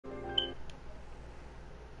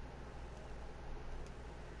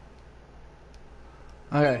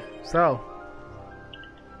Okay, so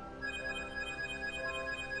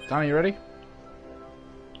Donnie, you ready?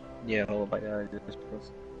 Yeah, hold up, I just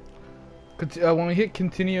When we hit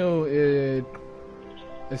continue, it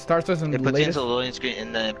starts us in the It puts you latest. into the loading screen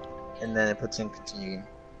and then it puts you in continue.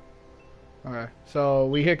 Okay, so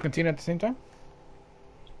we hit continue at the same time.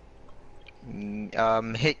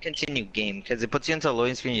 Hit continue game because it puts you into the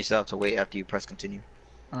loading screen. You still have to wait after you press continue.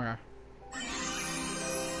 Okay.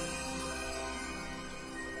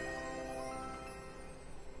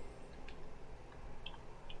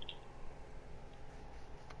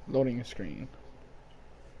 Loading a screen.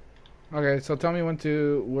 Okay, so tell me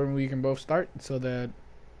when we can both start so that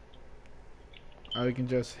we can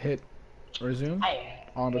just hit resume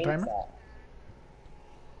on the timer.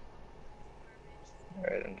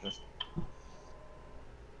 Alright, I'm just.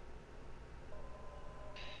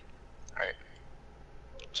 Alright.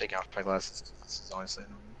 Taking off my glasses. This is honestly.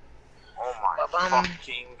 Oh my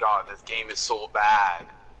fucking god, this game is so bad.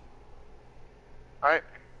 Alright.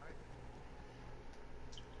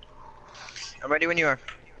 I'm ready when you are.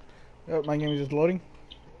 Oh, my game is just loading.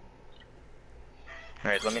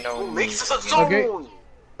 Alright, let me know. Who makes this a zone? Okay.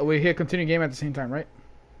 We hit continue game at the same time, right?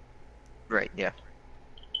 Right, yeah.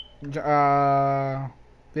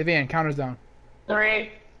 Vivian, counters down.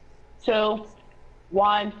 3, 2,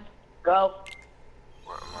 1, go.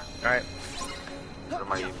 Alright. What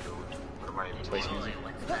am I even doing? What am I even Place doing? music.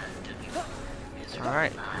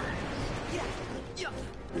 Alright.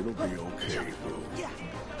 It'll be okay, bro.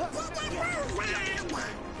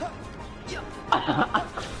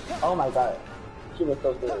 Oh my god. She was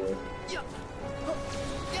so serious.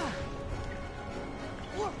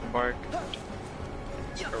 Mark.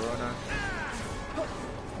 Corona.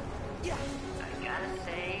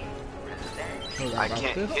 I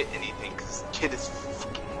can't hit anything because this kid is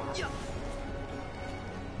fucking.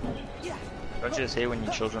 Don't you just hate when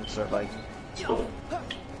your children start like.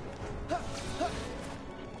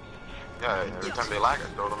 Yeah, every time they lag, I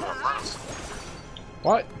throw them in front.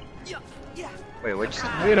 What? Wait, what'd you say?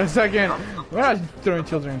 Wait a second. We're not throwing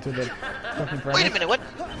children into the fucking furnace. Wait a minute, what?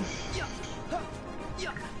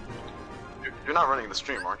 You're not running the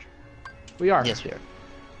stream, aren't you? We are. Yes, we are.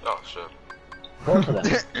 Oh shit. Both of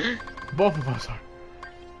them. Both of us are.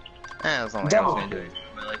 That's not like I was gonna do it.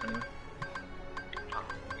 My life anyway.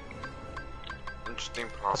 Interesting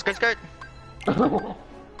problem. Skirt.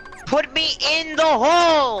 Put me in the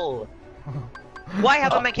hole! Why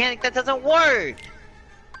have a mechanic that doesn't work?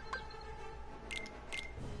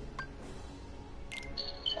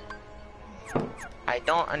 I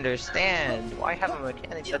don't understand. Why have a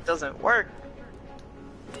mechanic that doesn't work?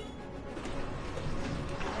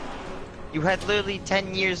 You had literally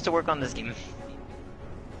 10 years to work on this game.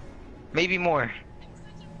 Maybe more.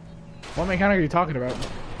 What mechanic are you talking about?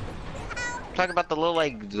 Talk about the little,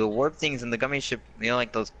 like, the warp things in the gummy ship. You know,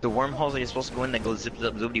 like those, the wormholes that you're supposed to go in that go zip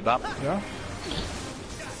zip zoopity bop. Yeah?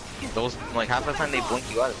 Those, like, half the time they blink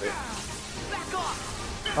you out of it.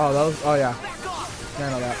 Oh, those? Oh, yeah. Yeah, I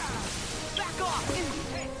know that.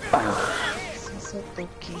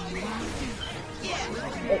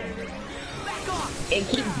 It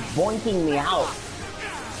keeps boinking me out.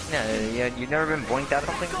 Yeah, you've never been boinked out of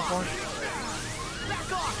something before?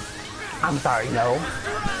 I'm sorry, no.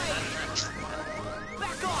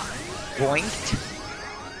 Boinked?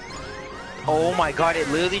 Oh my god, it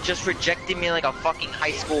literally just rejected me like a fucking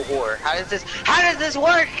high school whore. How does this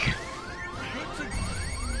work?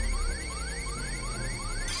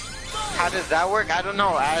 How does that work? I don't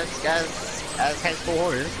know. As high school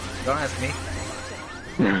whores. Don't ask me.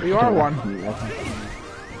 You are one.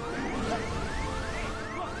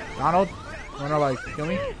 Donald, wanna like kill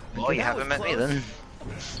me? Oh, you haven't met me then.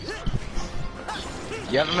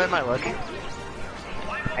 You haven't met my look.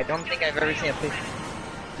 I don't think I've ever seen a picture.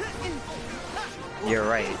 You're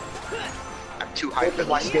right. I'm too high This for is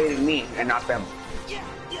why this. you dated me and not them.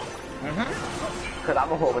 Mm-hmm. Cause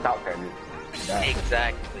I'm a whore without family.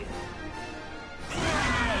 Exactly.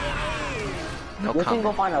 No You can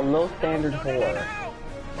go comment. find a low standard whore.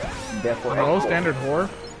 Therefore, A low standard whore?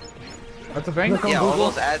 That's a thing? Yeah, all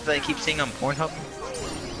those ads that I keep seeing on Pornhub.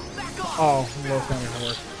 Oh, low standard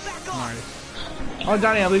whore. Nice. Oh,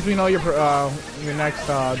 Johnny, at least we know your next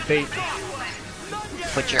date.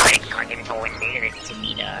 Put your credit card info in there to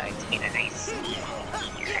meet a nice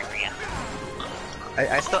area.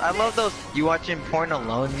 I love those you watching porn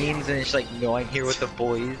alone memes and it's like, no, I'm here with the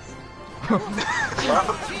boys.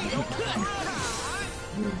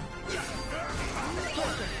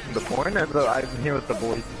 The porn or the I'm here with the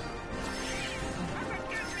boys?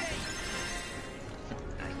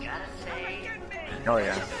 I gotta say, Oh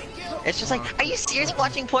yeah. It's just like, are you serious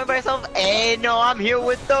watching porn by yourself? Hey, no, I'm here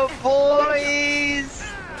with the boys.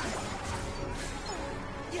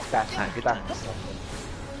 That's Good times.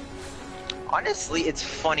 Honestly, it's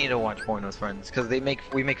funny to watch porn with friends because we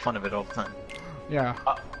make fun of it all the time. Yeah.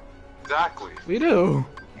 Exactly. We do.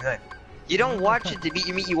 You don't watch it to be.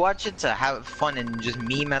 You watch it to have fun and just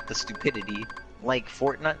meme at the stupidity, like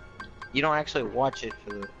Fortnite. You don't actually watch it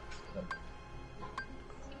for the.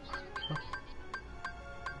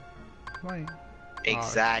 Right.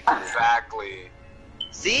 Exactly. Exactly.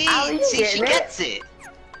 See, getting she it? gets it.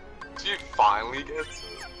 She finally gets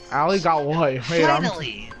it. Ali got what? Wait,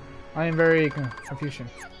 Finally, I am very confused.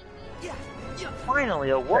 finally,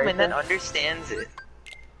 a woman that understands it.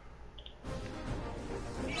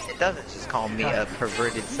 It doesn't just call me a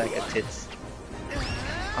perverted sack of tits.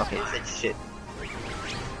 Okay, it's shit.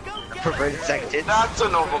 A perverted sack of tits. That's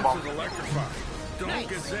an overbomb. Don't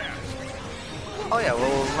get that. Oh yeah,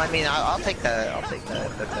 well, I mean, I'll take that. I'll take that.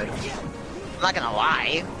 That's like, I'm not gonna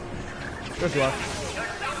lie, Good luck.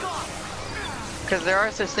 because there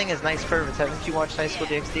are such thing as nice perverts. Haven't you watched High School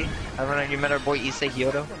DxD? I don't know. You met our boy Issei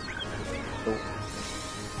Hyodo.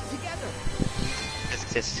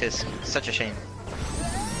 It's such a shame.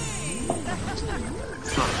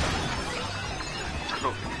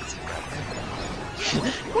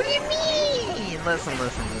 What do you mean? Listen.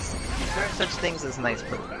 There are such things as nice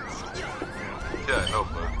perverts. Yeah, no,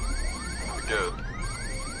 but good.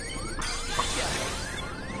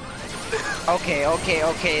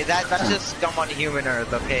 Okay. That's just scum on human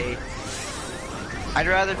earth, okay? I'd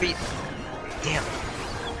rather be. Damn.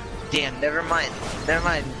 Never mind.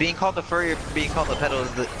 Being called a furry or being called a pedo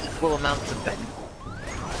is the equal amounts of bad.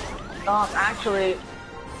 Actually,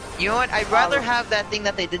 You know what? I'd rather have that thing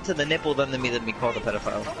that they did to the nipple than be called a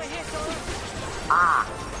pedophile.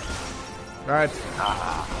 Alright.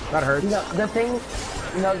 That hurts. the thing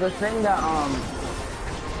that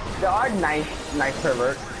there are nice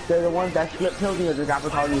perverts. They're the ones that split pills and just got for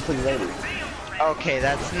calling you pretty lady. Okay,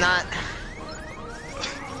 that's not.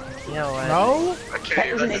 You know what? No? Okay,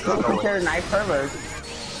 Isn't it that's still not considered nice perverts?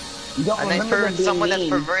 You don't A nice remember them pervert is being someone that's mean.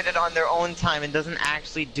 perverted on their own time and doesn't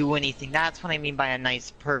actually do anything. That's what I mean by a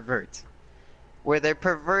nice pervert. Where they're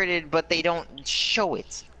perverted, but they don't show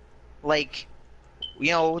it. Like,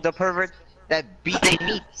 you know, the pervert that beat their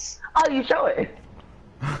meats. Oh, you show it.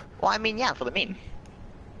 Well, I mean, yeah, for the meme.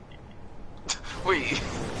 Wait.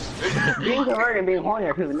 Being perverted and being horny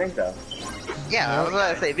are two things, though. Yeah, I was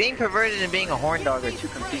gonna say, being perverted and being a horn dog are two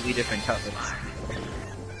completely different topics.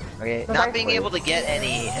 Okay, not being able to get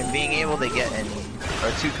any and being able to get any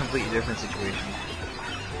are two completely different situations.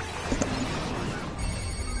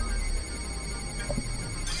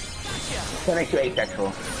 That makes you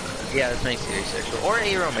asexual. Yeah, this makes you asexual. Or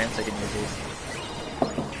aromantic in your case.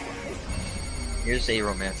 You're just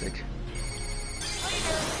aromantic.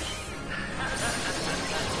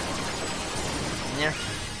 Yeah.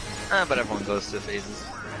 But everyone goes through phases.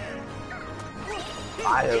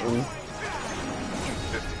 I don't.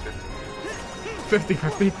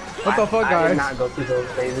 50-50. What the fuck, I guys? did not go through those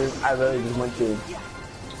phases. I really just went to.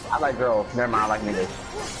 I like girls. Never mind, I like niggas.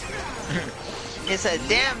 It said,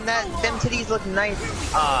 damn, them titties look nice.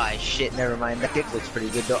 Ah, shit, never mind. That dick looks pretty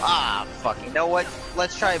good though. Ah, fuck. You know what?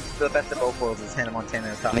 Let's try the best of both worlds. It's Hannah Montana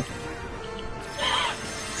and Tommy.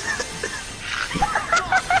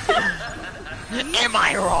 Am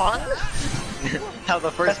I wrong? How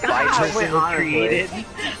the first bi person was created.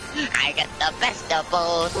 I got the best of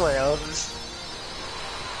both worlds.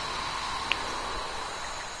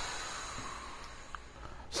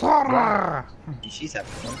 Sarah! She's having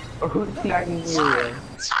fun. Who's tagging you?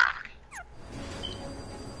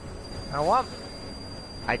 Now what?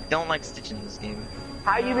 I don't like stitching this game.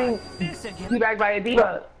 How you being teabagged by a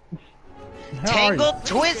diva? Tangle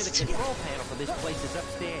twist!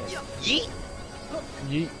 Yeet!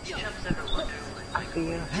 Yeet.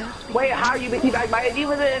 Wait, how you being teabagged by a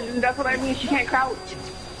diva then? That's what I mean, she can't crouch.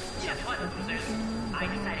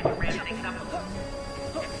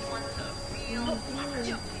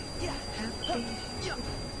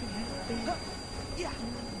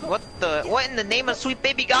 What in the name of sweet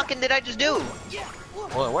baby Gawkin did I just do?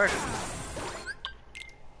 Well, it worked.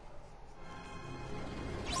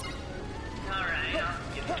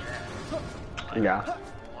 Yeah.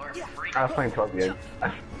 I was playing 12 games.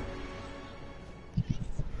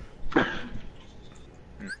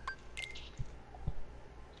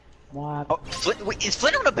 What? Oh, wait, is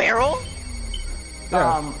Flint on a barrel?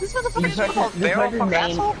 This motherfucker's called barrel from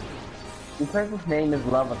asshole? The person's name is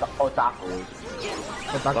Love Otaku.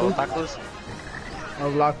 Otakus? Oh,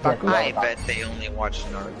 Lock Taku? I bet they only watch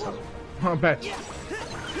Naruto. I bet.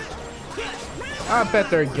 I bet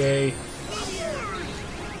they're gay.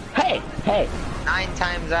 Hey, hey. 9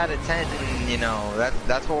 times out of 10, you know,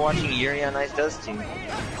 that's what watching Yuri on Ice does to you.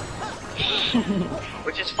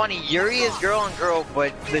 Which is funny, Yuri is girl on girl,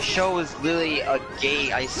 but the show is literally a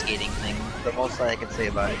gay ice skating thing. The most I can say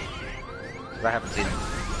about it. I haven't seen it.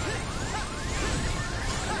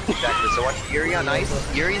 Exactly, so watch Yuri on Ice.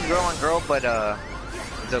 Yuri's girl on girl, but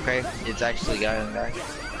it's okay. It's actually guy on guy.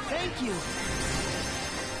 Thank you.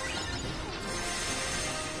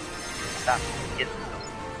 Stop.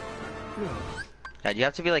 God, you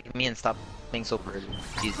have to be like me and stop being so perverted.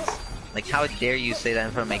 Jesus. Like, how dare you say that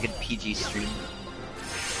in front of my good PG stream?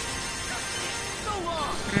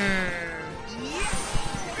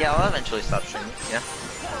 Yeah, I'll eventually stop streaming, yeah.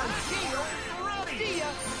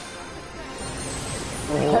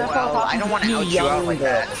 Well, I don't want to out you out like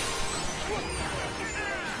that.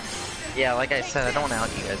 Yeah, like I said, I don't want to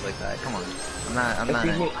out you guys like that. Come on. I'm not.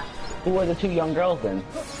 Who are the 2 young girls then?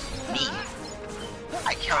 Me.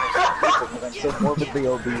 I count as 2 people because I'm so morbidly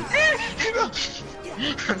obese.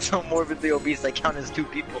 I'm so morbidly obese, I count as 2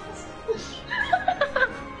 people.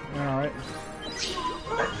 Alright.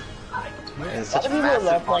 It's such a people massive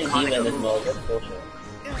love playing iconic Diva in this move. mode. That's bullshit.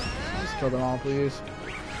 Just kill them all, please.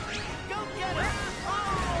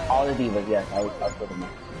 All the divas, yes, I'll put them in.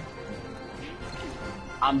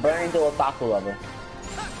 I'm burning to a taco lover.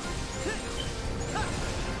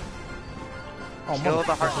 Oh, Kill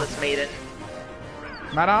the Heartless Maiden.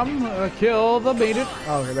 Madam, kill the maiden.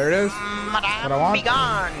 Oh, okay, there it is. What I want. Be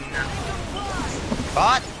gone!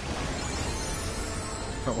 Thought!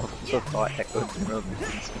 Oh, the thought echoed through the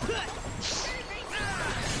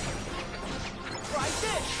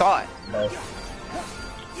Thought! No.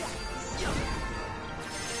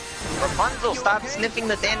 Rapunzel, stop sniffing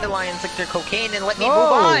the dandelions like they're cocaine and let me Oh,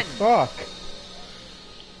 move on! fuck.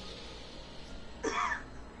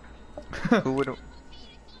 Who would...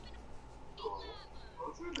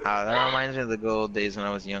 that reminds me of the good old days when I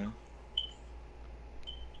was young.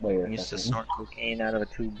 Wait I used to snort cocaine out of a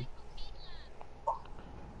tube.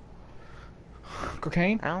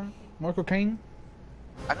 Cocaine? More cocaine?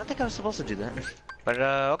 I don't think I was supposed to do that. But,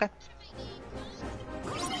 okay.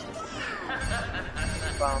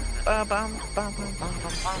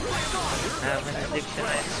 Have an addiction,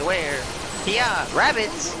 I swear. Yeah,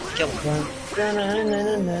 rabbits! Kill them.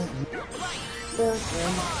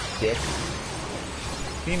 Dick.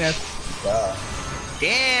 Penis.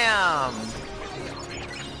 Damn!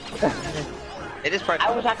 It is pride.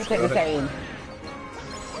 I wish I could say the same.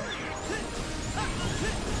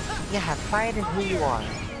 Yeah, have pride in who you are.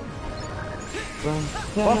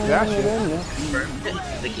 Fuck that shit.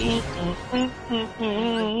 The game.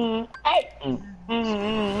 Hey!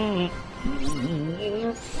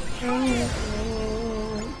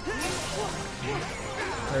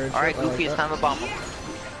 Alright, Goofy, it's time to bomb him.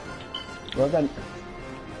 Well done.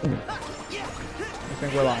 I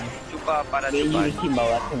think we're lying. Chupa para Me and you chupa. keep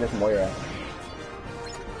molesting this Moira.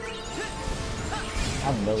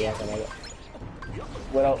 I'm no reaction like it.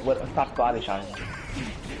 What, stop body shotting.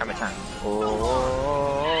 Hammer time. Oh.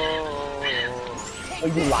 Oh,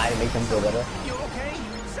 you lie to make them feel better.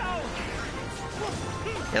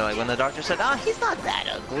 Yeah, like when the doctor said, "Ah, he's not that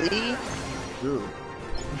ugly." Ooh.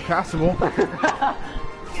 Passable.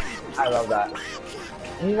 I love that.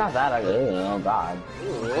 He's not that ugly. Oh god.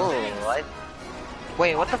 What?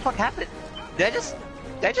 Wait, what the fuck happened? Did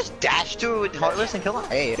I just dash through with Heartless and kill him?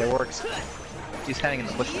 Hey, it works. He's hiding in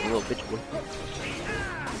the bush, a little bitch boy.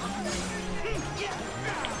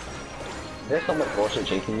 There's so much bullshit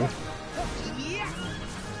chasing you.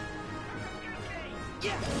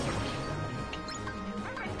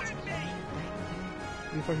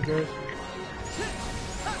 You fucking serious?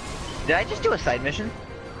 Did I just do a side mission?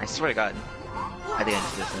 I swear to God. I think I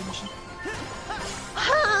just did a side mission.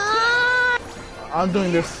 I'm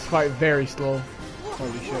doing this fight very slow.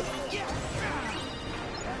 Holy shit.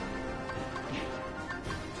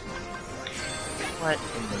 What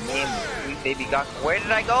in the name of sweet baby God? Where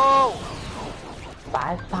did I go?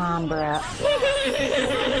 Bye, Sombra.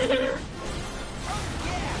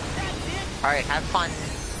 Alright, have fun.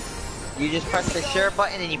 You just press the share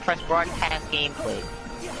button and you press broadcast gameplay.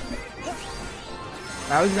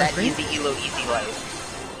 I was gonna That stream? easy elo easy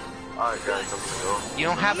life. Alright guys, I'm gonna go. You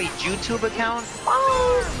don't have a YouTube account?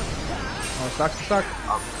 Oh, sucks to suck.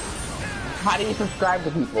 How do you subscribe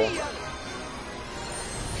to people?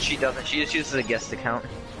 She doesn't. She just uses a guest account.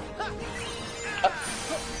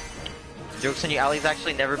 Joke's on you, Allie's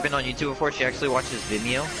actually never been on YouTube before. She actually watches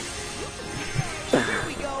Vimeo.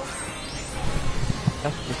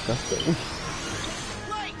 That's disgusting.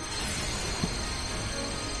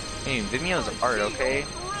 Hey, Vimeo's art, okay?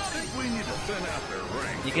 We need to thin out their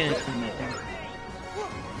ranks. You can.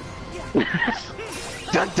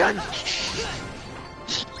 Dun dun.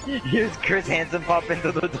 Here's Chris Hansen pop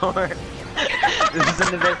into the door. This is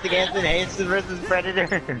an investigation. Hansen versus Predator.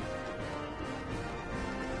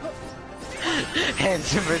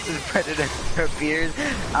 Hansen versus Predator appears. Can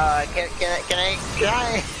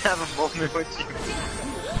I have a moment with you?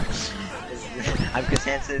 I'm Chris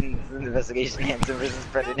Hansen. This is an investigation. Hansen versus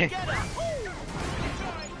Predator.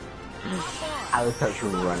 I was such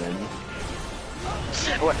running.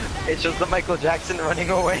 What? It shows the Michael Jackson running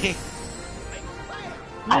away.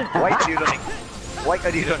 Why are you running? Why are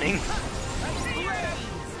you running?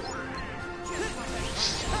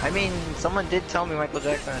 I mean, someone did tell me Michael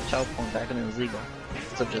Jackson had child porn back when it was legal.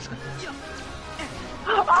 What's up, Jessica?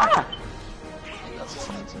 Ah! That's what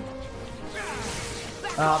someone said.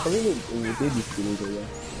 I believe it did used to be legal, yeah.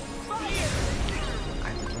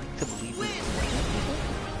 I would like to believe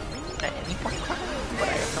it at any point in time, but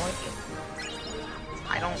I have no idea.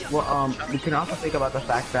 I don't. Well, you can also think about the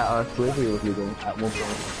fact that slavery was legal at one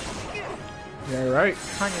point. Yeah, right.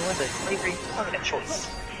 Kanye was a slavery. I mean, a choice.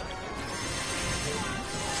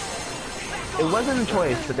 It wasn't a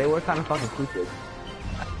choice, but they were kind of fucking stupid.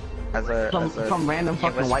 Some random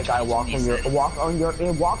fucking white guy walked in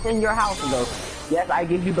your house and goes, "Yes, I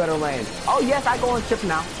give you better land." Oh yes, I go and ship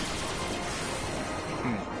now.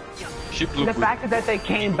 The fact that they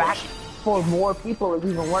came back for more people is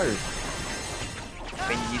even worse. I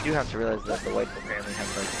mean, you do have to realize that the white apparently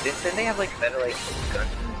have like, didn't they have like better like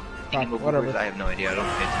guns? Whatever. I have no idea. I don't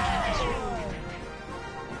pay attention to history.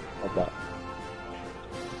 Like that.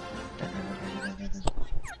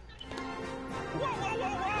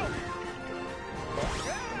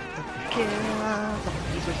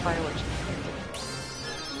 These are fireworks.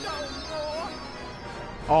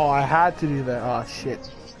 Oh, I had to do that. Oh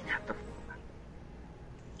shit.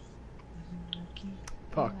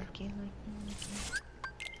 Fuck.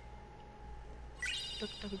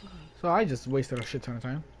 So I just wasted a shit ton of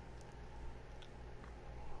time.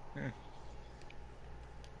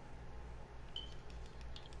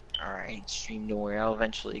 Alright, stream, don't worry. I'll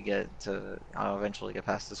eventually get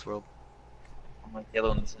past this world. Unlike the other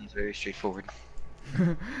one, this one's very straightforward.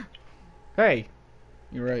 Hey,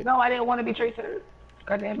 you're right. No, I didn't want to be Tracer.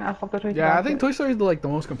 Goddamn, I fucked the Tracer. Yeah, I think Toy Story is the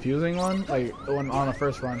most confusing one, like the one on the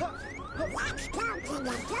first run.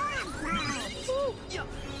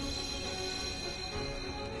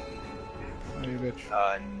 Oh, you bitch.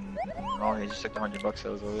 No, he just took the $100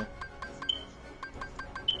 that was over.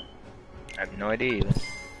 I have no idea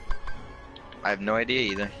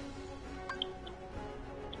either.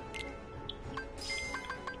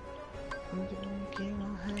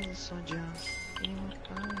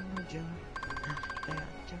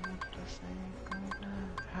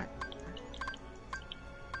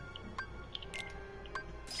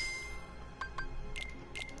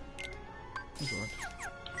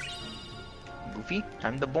 Goofy,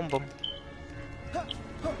 time the bomb bomb.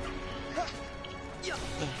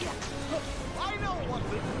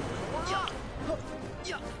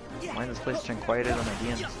 Why does this place turn quieter than my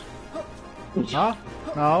DMs? Huh?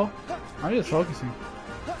 No. I'm just focusing.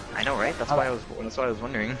 I know, right? That's why I was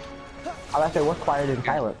wondering. I was say, what's quiet and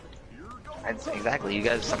silent? Exactly, you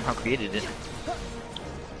guys somehow created it.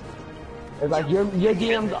 It's like your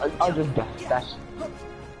DMs are just that's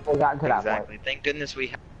we got to that Exactly. point. Thank goodness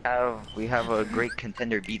we have a great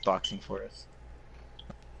contender beatboxing for us.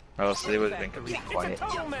 Or else they would have been completely quiet.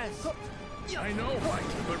 I know, Mike,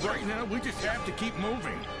 but right now we just have to keep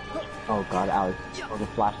moving. Oh god, Alex. Or the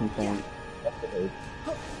flashing fan. That's the hate.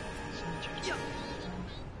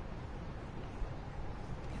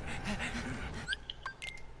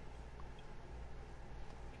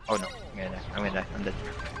 Oh no, I'm gonna die. I'm dead.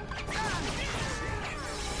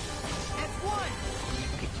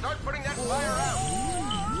 Start putting that fire out.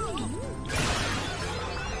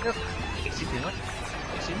 Excuse me, what?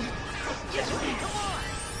 Excuse me? Yes,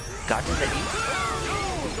 God, is that you?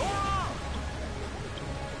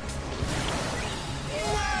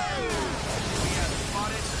 We have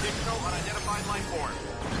spotted additional unidentified life form.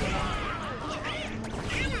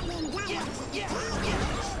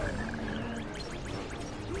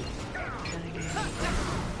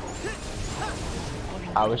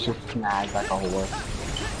 I was just snagged like a whore.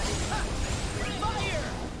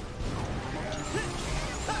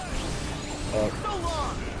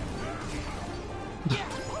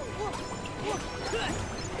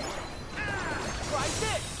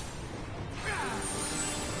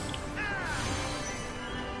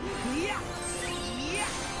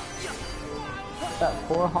 That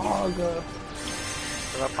poor hog.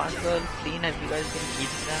 Rapunzel, Clean, have you guys been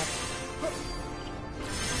keeping that?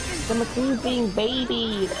 The machine's being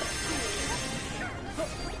babied.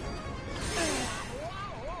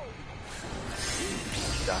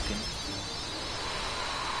 Shocking.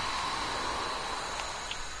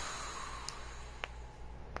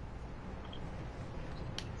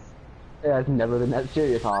 Yeah, it's never been that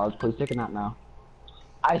serious, Oz. Please take a nap now.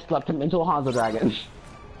 I slept him into a Hanzo Dragon.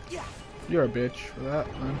 You're a bitch for that,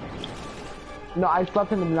 man. No, I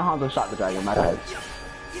slept him into the Hanzo shot the dragon, my bad.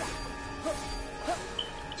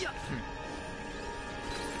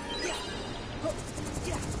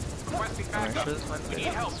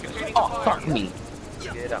 Oh, fuck me.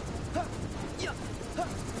 Get up.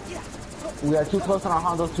 We are too close on our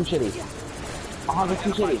Hanzo's too shitty. Our Hanzo's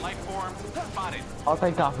too shitty. Oh,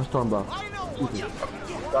 thank God for Stormblow.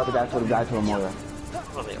 Probably that's what he died to a Moira.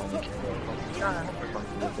 Well, they only care.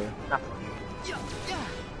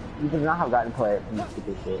 You could not have gotten play from this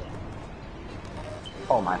stupid shit.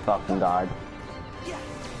 Oh my fucking God.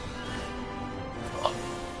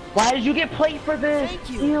 Why did you get played for this?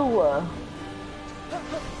 Ew.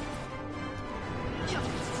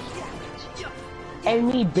 And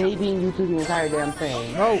me babying you through the entire damn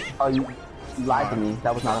thing. No! Oh, you lied to me.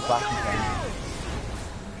 That was not a flashing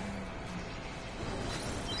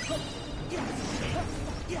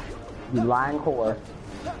thing. You lying whore.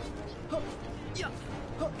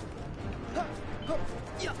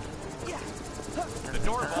 The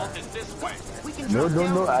door vault is this way.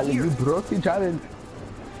 No, Ali, you broke the challenge.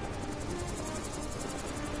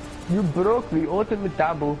 You broke the ultimate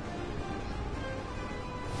taboo.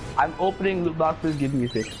 I'm opening loot boxes, give me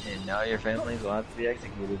 6. And now your families will have to be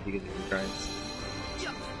executed because of your crimes.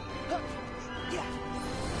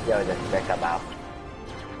 Yo, just check them out.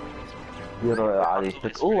 You know, all these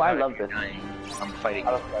shit. Ooh, I love this. I'm fighting.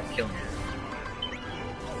 Killing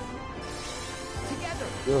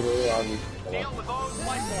you. You know, all these Deal with all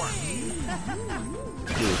life forms.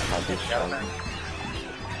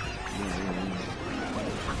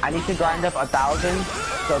 I need to grind up 1,000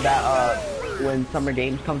 so that when Summer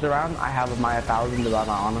Games comes around, I have my 1,000 to buy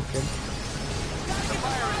my honor skin.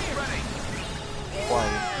 Why?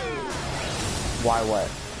 Why what?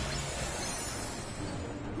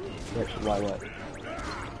 Why what?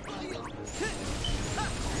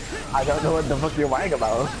 I don't know what the fuck you're whining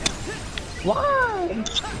about. Why?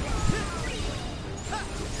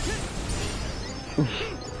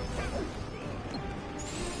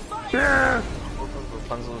 Yeah.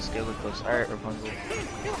 Rapunzel, scale it close. Alright, Rapunzel.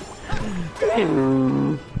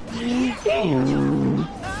 Oh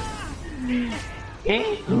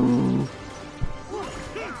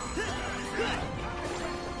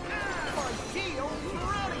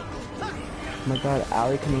my God,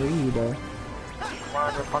 Ali can read. Come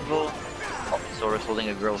on, Rapunzel. Oh, Zora's holding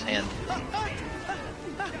a girl's hand.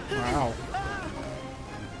 Wow.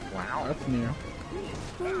 Wow. That's new.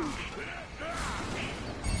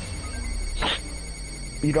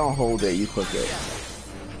 You don't hold it, you click it.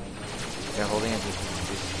 They're holding it.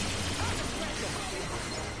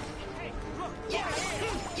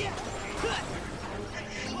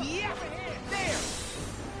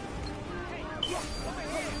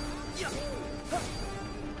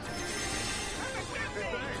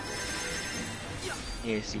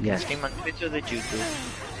 Yes, you can stream on Twitch or the YouTube.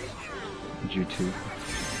 YouTube.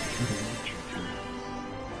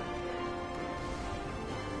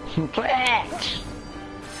 Twitch!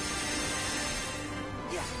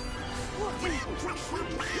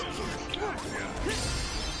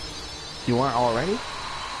 You weren't already? You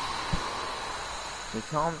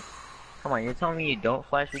tell me, come on, you're telling me you don't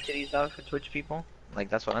flash each of these out for Twitch people? Like,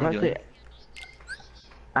 that's what I'm doing.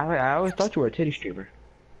 I always thought you were a titty streamer.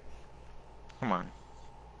 Come on.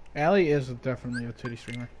 Allie is definitely a titty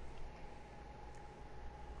streamer.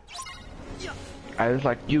 I was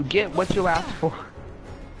like, you get what you asked for.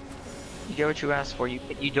 You get what you asked for.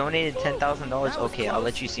 You donated $10,000. Okay, I'll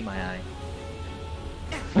let you see my eye.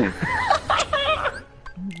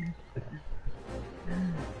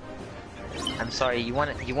 I'm sorry. You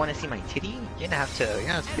want to see my titty? You're gonna have to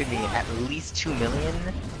pay me at least 2 million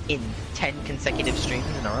in 10 consecutive streams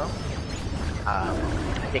in a row.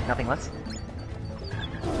 I take nothing less.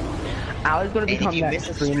 Allie's gonna become that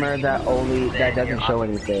streamer that doesn't show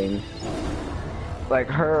anything. Like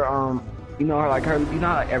her, you know, like her, you know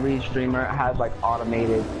how like every streamer has like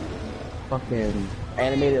automated, fucking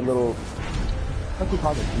animated little, what do you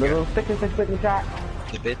call it? Little stickers that split in the chat.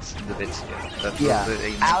 The bits, yeah.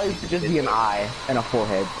 Allie's just be an eye and a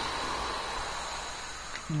forehead.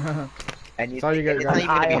 And That's all you get. it's not even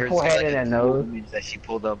eye, gonna be a forehead, and a nose. That she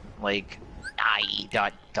pulled up like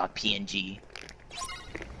 .png.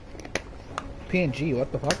 PNG,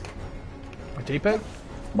 what the fuck? A JPEG?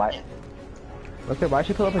 What? Okay, why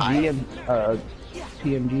should pull up a PMG? A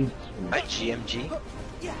GMG?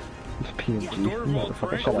 PMG.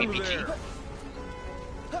 Motherfucker, shut up. BPG.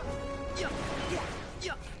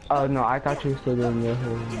 Oh no, I thought you were still doing your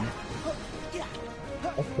whole.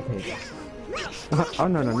 That's the page. Oh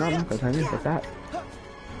no, not that. I didn't get that.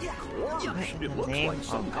 Name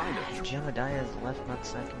of Jemediah's left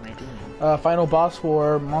nutsack am I doing? Final boss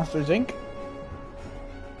for Monsters Inc.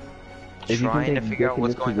 If you Trying can to take figure out Dick in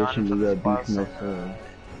what's this going on position, for you this got boss.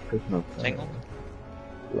 Christmas. Tingle?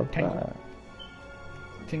 Love Tangle. that.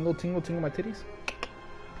 Tingle my titties.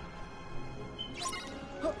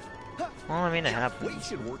 Well, I mean, it We happens.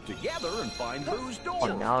 should work together and find Boo's door.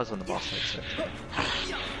 Oh, now is when the boss fight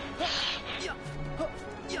starts.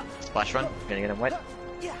 Splash run. Gonna get him wet.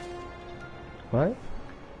 What?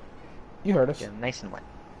 You heard us. Get him nice and wet.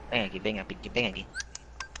 Bang again.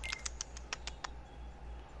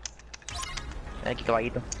 Thank you,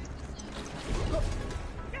 caballito.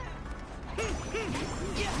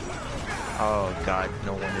 Oh god,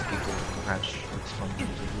 no wonder people have shorts from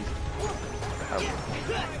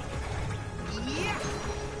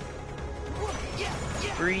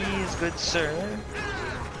Freeze, good sir.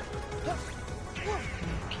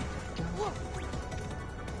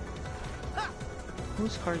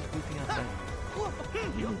 Whose car is beeping outside?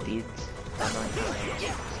 You deeds. I'm not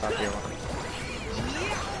stop your alarm.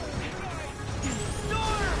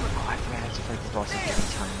 Oh, I forgot I have to fight this boss like 3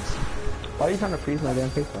 times. Why are you trying to freeze my damn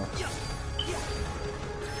face off?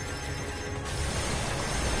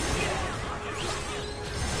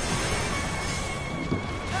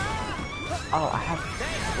 Oh, I have.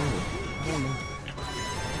 Oh,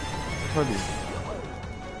 no.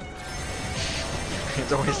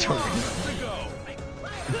 It's always torn.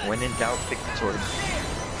 When in doubt, pick the sword.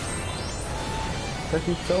 But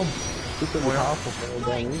he's so super powerful for no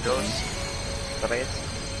damn reason. Right?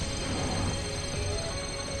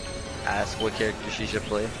 Ask what character she should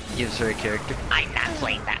play. Gives her a character. I'm not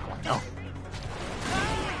playing that one. No.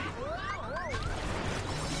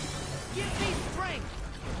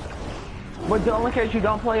 But the only case you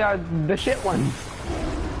don't play are the shit ones.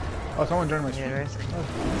 Oh, someone joined my stream. Yeah, right.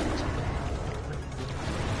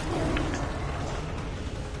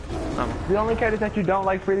 The only characters that you don't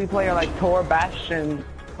like freely play are like Tor, Bash, and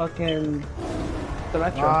fucking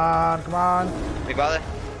Symmetra. Come on. Big brother.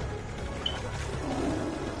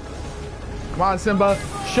 Come on, Simba.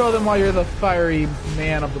 Show them why you're the fiery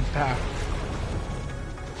man of the pack.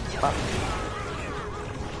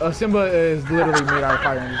 Simba is literally made out of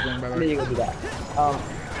fire in this game, by the There way. you go do that.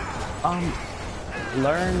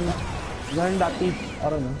 Learn that piece. I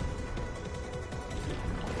don't know.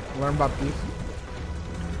 Learn about these.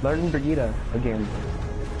 Learn Brigitte again.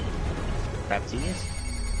 Baptiste?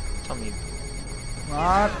 Tell me.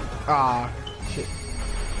 What? Ah, shit.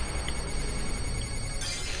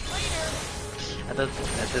 At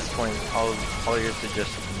this point, all your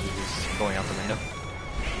suggestions is going out the window.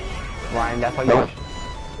 Ryan, that's why you.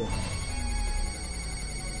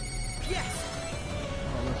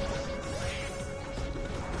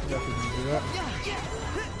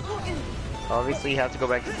 Obviously, you have to go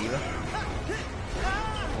back to Diva.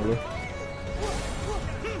 Okay.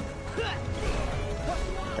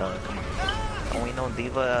 Come on. Oh, we know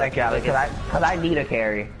Diva. Thank you, Alex, Diva because I need a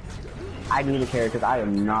carry. I need a carry because I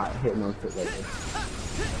am not hitting those shit lately.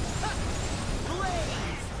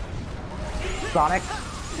 Sonic,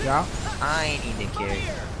 Yeah? I need to carry.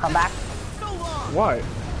 come back. What?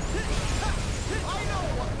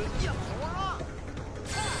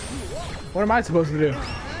 What am I supposed to do?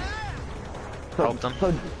 Help them.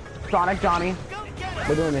 So, Sonic, Johnny,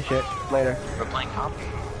 we're doing this shit later. We're playing comp.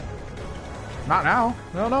 Not now.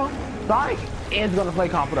 No. Sonic is gonna play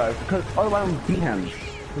comp with us because otherwise I'm gonna beat him.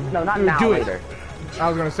 No, not Dude, now. do it. Later. I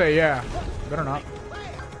was gonna say, yeah. Better not.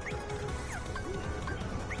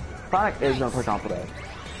 Sonic is gonna play comp with us.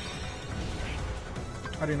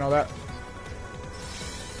 How do you know that?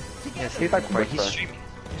 Yes, He's like right, he's Whisper. streaming.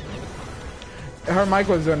 Her mic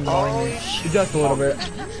was annoying me. Just a little bit.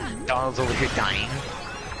 Donald's over here dying.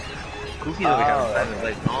 Goofy's over here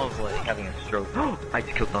like Donald's like having a stroke. I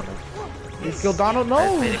just killed Donald. You killed Donald? No!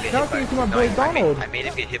 I made him get How hit can you by- come and no, play I Donald? made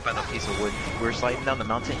him get hit by the piece of wood. We were sliding down the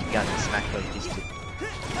mountain, he got smacked by the piece of wood.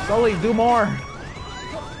 Sully, do more!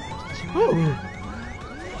 Woo.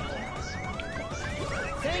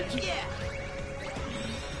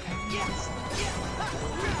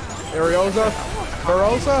 Ariosa?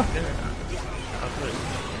 Barossa?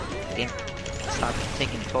 Game. Stop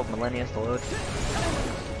taking 12 millennia to load.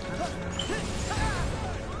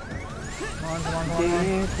 Come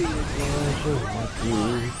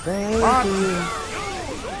on.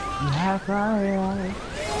 You have my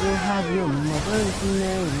life. You'll have your mother's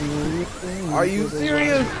name. Are you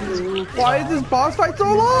serious? Why is this boss fight so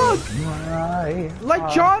long?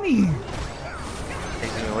 Like Johnny.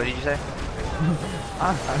 Excuse me, what did you say?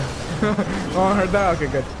 Oh, I heard that. Okay,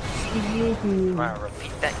 good. Want to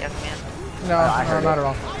repeat that, young man? No, no, not at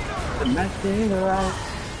all. The messing right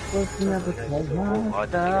was never told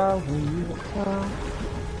myself when you were come.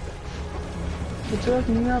 You took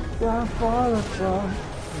me up where I fall from.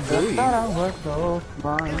 I thought I was so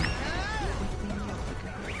smart.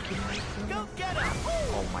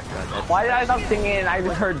 Oh my god, that's... Why did I stop singing and I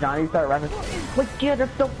just heard Johnny start rapping? Let's get it,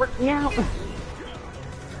 don't work me out.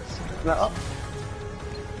 No.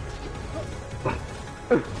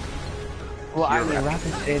 Well, I mean,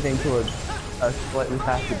 rapping anything to a slightly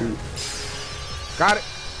faster beat. Got it.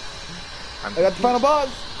 I got the final boss.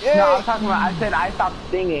 Yay! No, I was talking about, I said I stopped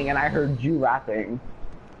singing and I heard you rapping.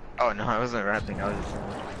 Oh no, I wasn't rapping, I was just...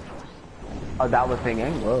 Oh, that was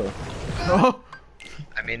singing? Whoa.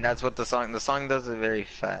 I mean, that's what the song does it very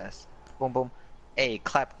fast. Boom, boom. Hey,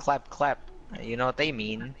 clap, clap, clap. You know what they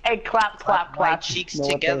mean. Hey, clap, clap, My clap. cheeks Know what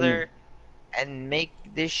they together and make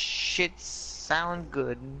this shit sound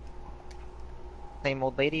good. Same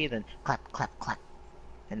old lady, then clap, clap, clap.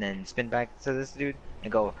 And then spin back to this dude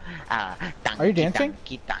and go, donkey, Are you dancing?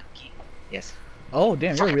 Donkey, donkey. Yes. Oh,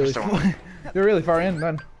 damn, you're really you're really far in,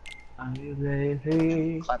 then. Are you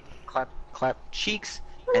lazy? Clap, clap, clap cheeks,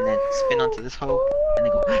 and then spin onto this hoe, and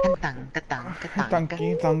then go, Donkey, and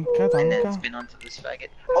donka, then donka. spin onto this faggot.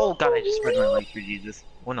 Oh god, I just spread my legs for Jesus.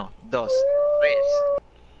 Uno, dos, tres.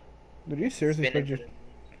 Did you seriously Spin spread your... into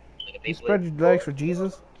like a You Beyblade. spread your legs for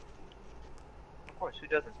Jesus? Of course, who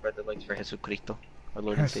doesn't spread their legs for Jesucristo, our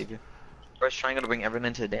Lord and Savior? First triangle to bring everyone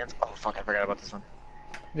into the dance. Oh fuck, I forgot about this one.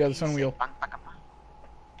 Yeah, the sun wheel.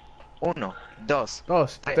 Uno, dos,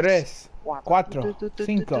 Dos, tres, cuatro,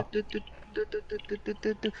 cinco.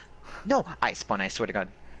 No, I spun, I swear to god.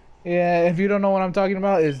 Yeah, if you don't know what I'm talking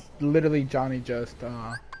about, is literally Johnny just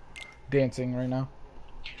dancing right now.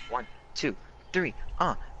 1, 2, 3,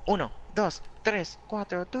 uno, dos, tres,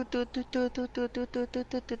 cuatro,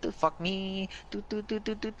 fuck me, That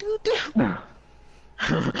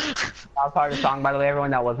was part of the song, by the way, everyone.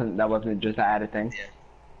 That wasn't just an added thing.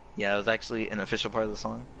 Yeah, it was actually an official part of the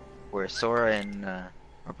song, where Sora and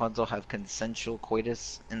Rapunzel have consensual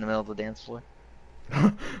coitus in the middle of the dance floor.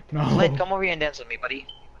 No. Flint, come over here and dance with me, buddy.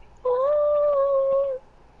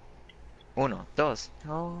 Uno, dos.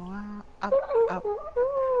 Oh, up, up.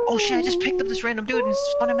 Oh shit, I just picked up this random dude and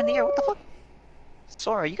spun him in the air. What the fuck?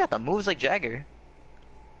 Sora, you got the moves like Jagger.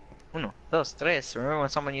 Uno, dos, tres. Remember when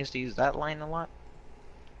someone used to use that line a lot?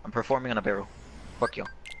 I'm performing on a barrel. Fuck you.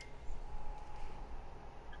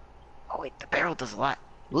 Oh wait, the barrel does a lot.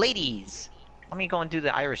 Ladies! Let me go and do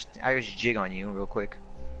the Irish jig on you real quick.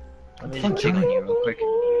 Let me just jig on you real quick.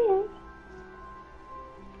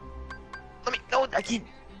 Let me, no, I can't.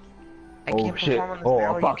 I can't shit. perform on this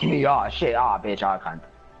barrel. Oh, fuck me. Oh, shit. Ah, bitch. I can't.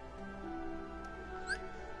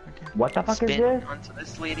 Okay. What the fuck Spin is this? onto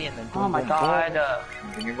this lady and then boom, Oh my boom, god.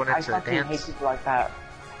 boom. And you're going I into fucking hate dance. people like that.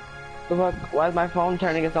 Look, why is my phone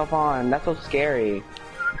turning itself on? That's so scary.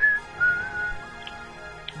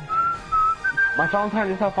 My phone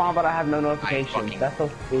turned itself on, but I have no notifications. That's so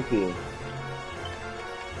spooky.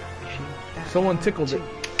 Someone tickled it.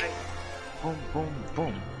 Boom, boom,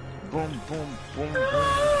 boom. Boom, boom, boom, boom.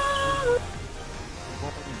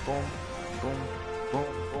 Boom, boom, boom, boom, boom,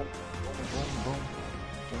 boom, boom,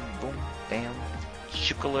 boom, boom, bam.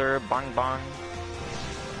 Shuckler, bong bong.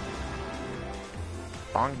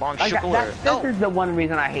 Bong bong shuckler. This is the one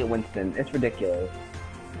reason I hate Winston. It's ridiculous.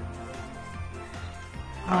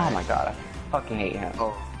 Oh my god, I fucking hate him.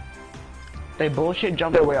 Oh. They bullshit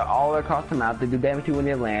jump their way all across the map. They do damage to you when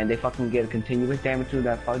they land. They fucking get continuous damage to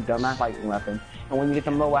that fucking dumbass lightning weapon. And when you get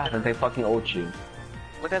them low weapons, they fucking ult you.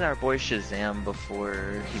 Look at our boy Shazam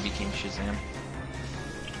before he became Shazam.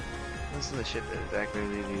 This is the shit that Zach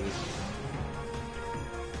really used.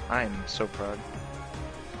 I'm so proud.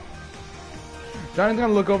 Johnny's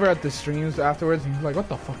gonna look over at the streams afterwards and he's like, what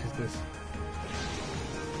the fuck is this?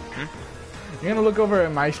 You're gonna look over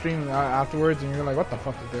at my stream afterwards and you're like, what the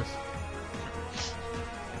fuck is this?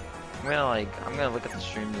 I'm gonna look at the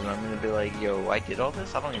streams and I'm gonna be like, yo, I did all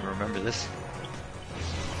this? I don't even remember this.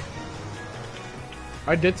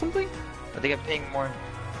 I did something? I think I'm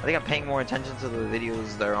paying more attention to the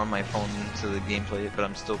videos that are on my phone to the gameplay, but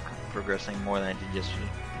I'm still progressing more than I did yesterday.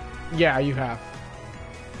 Yeah, you have.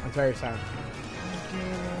 That's very sad.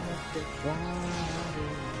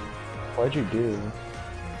 What'd you do?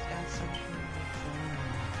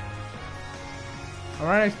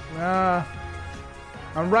 Alright,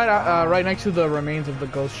 I'm right next to the remains of the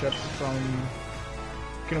ghost ship from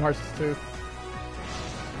Kingdom Hearts 2.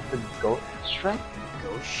 The ghost shrimp?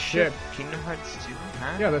 Ghost Ship. Kingdom Hearts 2?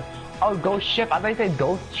 Huh? Yeah, the Oh, ghost ship. I thought you said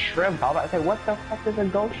ghost shrimp. I was about to say, what the fuck is a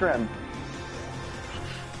ghost shrimp?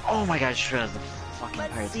 Oh my god, Shredder's the fucking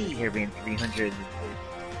Pirates of the Caribbean 300.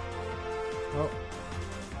 oh.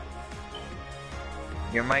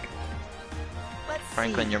 Your mic,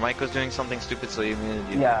 Franklin, your mic was doing something stupid, so you muted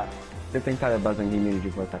you. Yeah. This thing started buzzing. He muted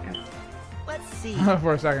you for a second. Let's see.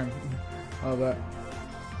 For a second. Oh, that.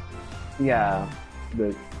 Yeah.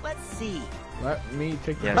 The. Let's see. Let me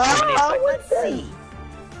take the. Yeah, too many seconds. Let's see.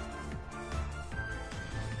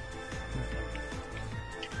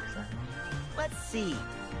 Let's see.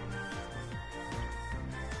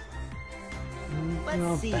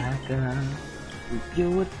 Let's see. You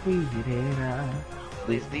would read it up.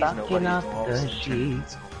 Please, Fucking up the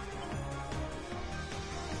sheets.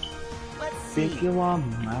 Let's Break see. it one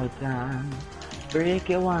more time. Break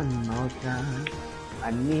it one more time.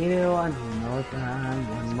 I need it one more time.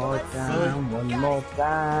 One more time. One more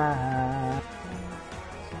time.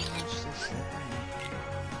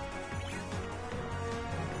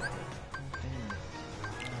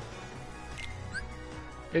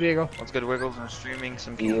 Hey, Diego. What's good, Wiggles? I'm streaming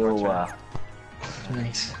some You, Kingdom Hearts.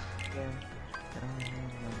 Nice.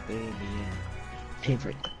 Baby,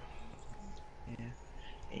 Favorite. it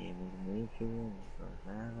would make you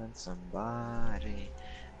having somebody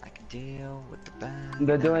I can deal with the bad.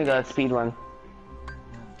 They're doing a speed run.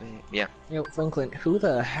 Yeah. Yo, Franklin, who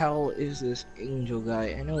the hell is this angel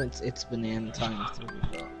guy? I know it's banana time 3,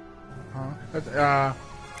 but Huh? That's,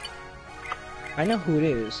 I know who it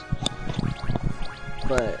is.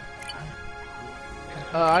 But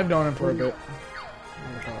I've known him for a bit.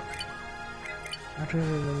 I don't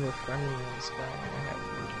remember friending this guy.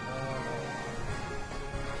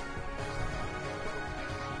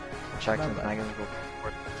 Jackson's not gonna go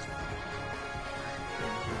forward.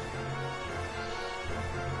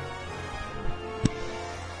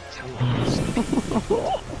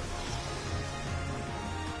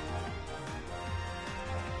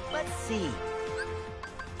 Let's see.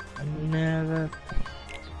 I never.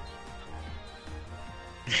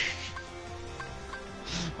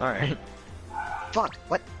 Alright. Fuck,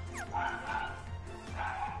 what?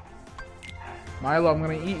 Milo, I'm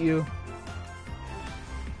gonna eat you.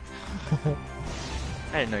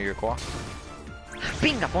 I didn't know you were cool.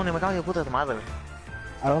 Pinga, pone, me cago de puta tu madre.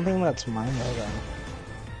 I don't think that's mine though.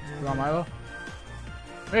 You want Milo?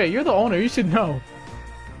 Hey, you're the owner. You should know.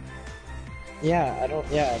 Yeah, I don't.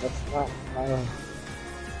 Yeah, that's not my own.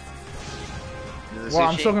 Well,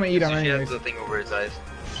 I'm still gonna eat him Sushi anyways. has the thing over his eyes.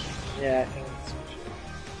 Yeah, I think it's.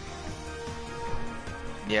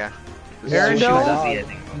 Yeah. Aaron, Sushi no. was the, I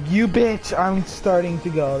think. You bitch! I'm starting to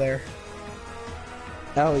go there.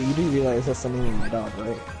 Oh, you do realize that's the name of my dog,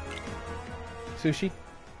 right? Sushi?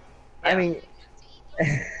 I mean.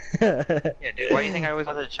 Yeah, dude, why do you think I always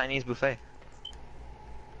go to the Chinese buffet?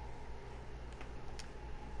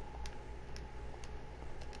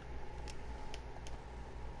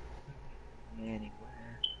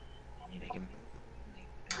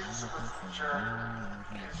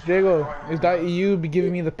 Diego, is that you be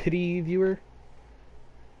giving me the pity viewer?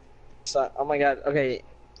 So, oh my god, okay.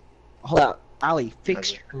 Hold up. Ali,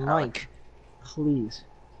 fix Okay. your mic. Please.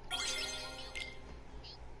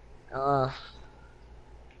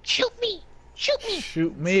 Shoot me! Shoot me!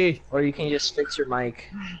 Shoot me! Or you can just fix your mic.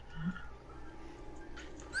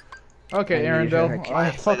 Okay, I Aaron, need Bill. your haircut.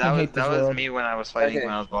 I fucking hate this that was world. me when I was fighting Okay.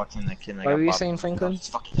 when I was boxing that kid. And I What got were you bopped. saying, Franklin?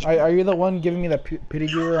 Fucking Are you the one giving me the pity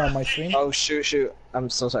viewer on my stream? Oh, shoot. I'm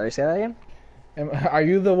so sorry. Say that again? Are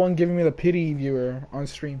you the one giving me the pity viewer on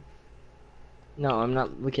stream? No, I'm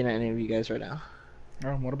not looking at any of you guys right now.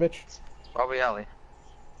 Oh, what a bitch. probably Ali.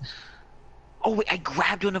 Oh wait, I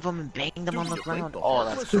grabbed one of them and banged them on the ground. Oh,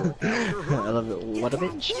 that's cool. I love it. What a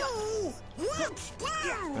bitch.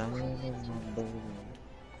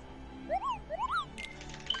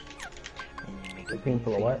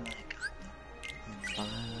 Painful or what? I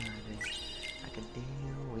can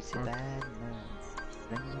deal with your bad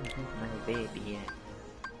nights. My baby. Yeah.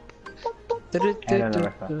 The music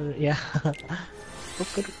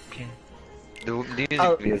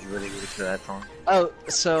Oh. video is really good for that song. Oh,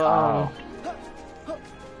 so,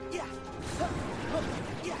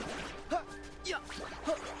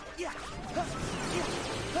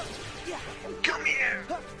 Come here!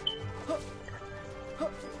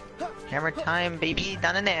 Hammer time, baby,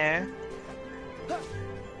 down in there.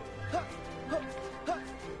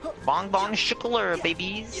 Bong bong shickler,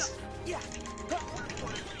 babies. It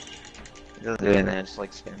doesn't do anything, I just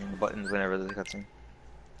like spamming the buttons whenever there's a cutscene.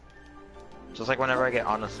 Just like whenever I get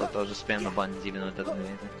honest slip, I'll just spam the buttons even though it doesn't do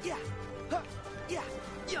anything.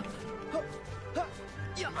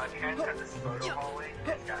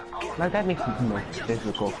 Like that makes the most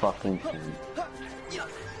physical fucking sense.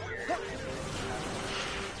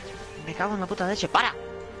 Me cago en la puta leche, para.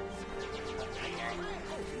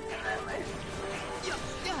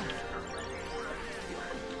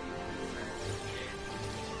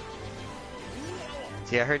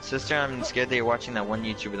 See, I heard sister. I'm scared that you're watching that one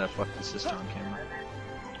YouTuber that fucked his sister on camera.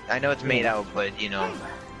 I know it's made out, but you know,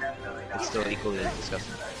 it's still equally as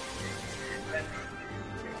disgusting.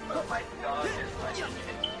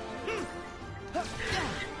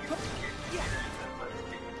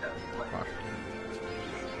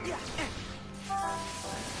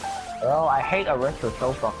 Oh, I hate Arista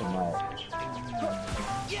so fucking much.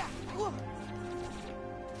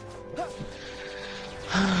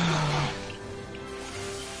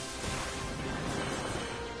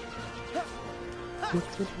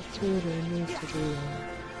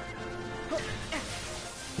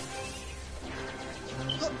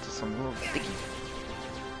 Some little sticky.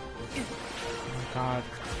 Oh my god.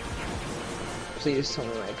 Please tell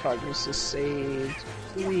me my progress is saved.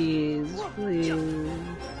 Please, please.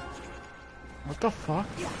 What the fuck,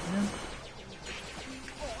 man?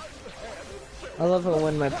 I love it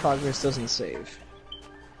when my progress doesn't save.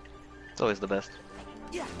 It's always the best.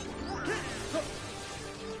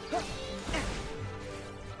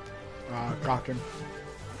 Cocking.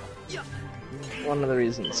 One of the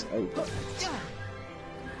reasons.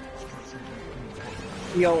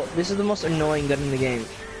 Yo, this is the most annoying gun in the game.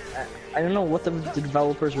 I don't know what the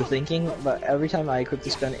developers were thinking, but every time I equip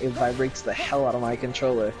this gun, it vibrates the hell out of my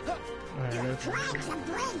controller.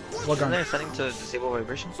 What gun? Isn't there a setting to disable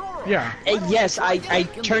vibration? Yeah. Yes, I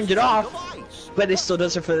turned it off, but it still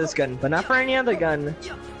does it for this gun, but not for any other gun.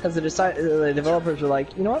 Because the developers were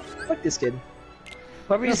like, you know what? Fuck this kid.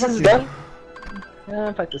 Whoever uses this gun,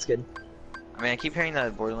 fuck this kid. I mean, I keep hearing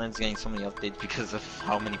that Borderlands is getting so many updates because of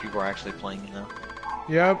how many people are actually playing it now.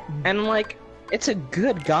 Yep. And like, it's a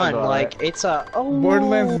good gun. Like, it's a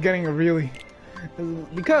Borderlands is getting a really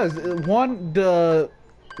because one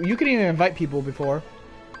you could even invite people before,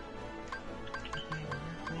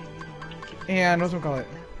 and what's we call it?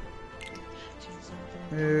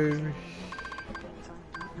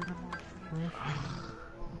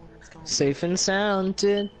 Safe and sound.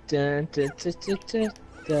 Dun, dun, dun, dun, dun, dun,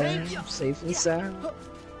 dun. Safe and sound.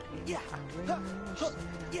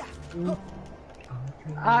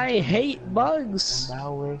 I hate bugs.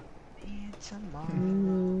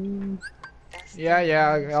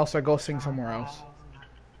 Yeah. Also, go sing somewhere else.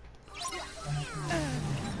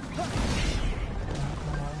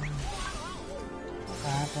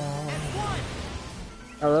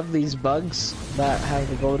 I love these bugs that have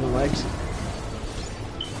the golden legs.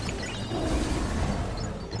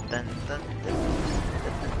 Dun, dun, dun,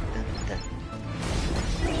 dun, dun.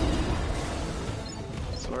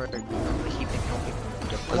 Sora, I'm keeping helping.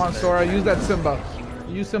 Come on, Sora, use that Simba.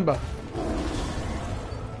 Use Simba.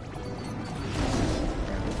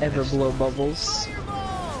 Ever blow bubbles.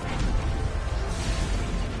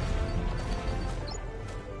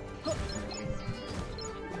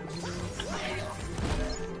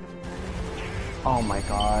 Oh my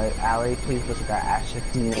god, Allie, please look at that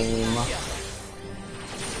Ash's name.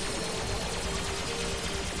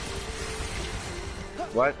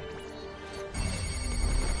 What?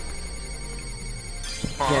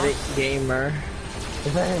 Get it, gamer.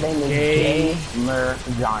 His name is Gamer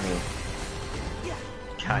Johnny.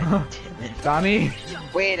 God damn it. Donnie?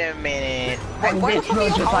 Wait a minute. And Why the bitch fuck are you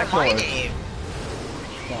looks just calling like my yours. name?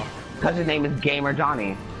 Because his name is Gamer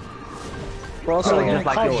Johnny. We're also gonna just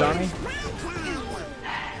like call yours. Johnny.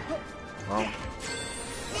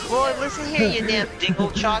 Well, listen here, you damn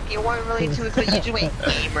dingle chalk. You weren't really too good. You just went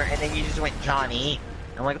gamer, and then you just went Johnny.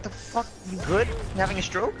 I'm like, what the fuck? You good? You having a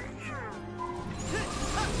stroke?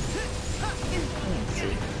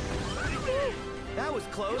 That was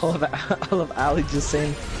close. I love Ali just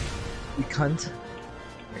saying, "You cunt."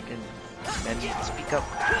 Freaking men need to speak up.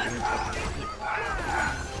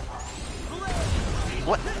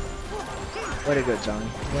 What? Way to go, Johnny.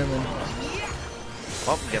 Women.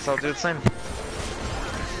 Well, guess I'll do the same.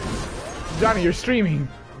 Johnny, you're streaming.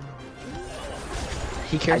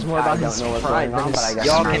 He cares more I about don't his know what's pride going on, than but I his got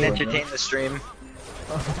Y'all Stream. can entertain the stream.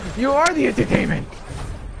 You are the entertainment.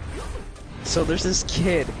 So there's this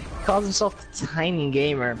kid, he calls himself the Tiny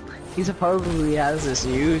Gamer. He supposedly has this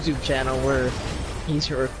YouTube channel where he's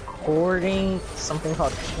recording something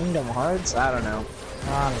called Kingdom Hearts. I don't know.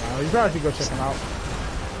 I don't know. You probably should go check him out.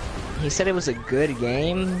 He said it was a good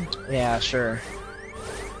game. Yeah, sure.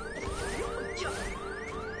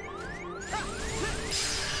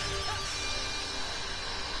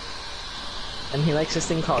 And he likes this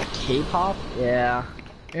thing called K-pop. Yeah.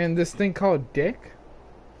 And this thing called Dick?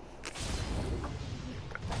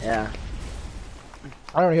 Yeah.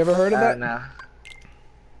 I don't know, you ever heard of that? Nah.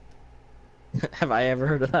 Have I ever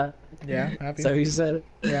heard of that? Yeah, have you? So you said it?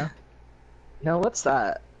 Yeah. No, what's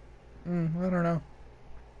that? I don't know.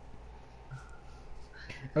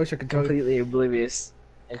 I wish I could tell you. Completely oblivious.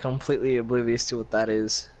 And completely oblivious to what that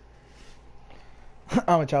is.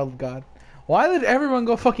 I'm a child of God. Why did everyone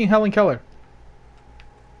go fucking Helen Keller?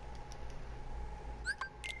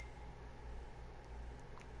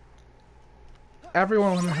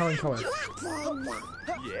 Everyone went Helen Keller.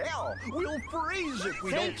 Yeah, we'll freeze if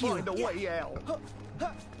we don't find a way out.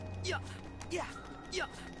 Yeah, yeah, yeah.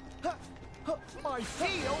 I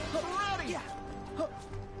feel ready. Yeah,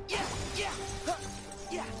 yeah, yeah,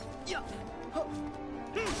 yeah, yeah.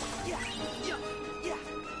 Yeah, yeah, yeah, yeah,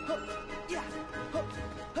 yeah, yeah.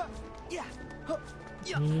 Yeah,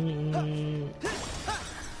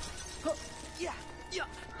 yeah,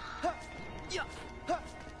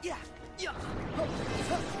 yeah, yeah, yeah.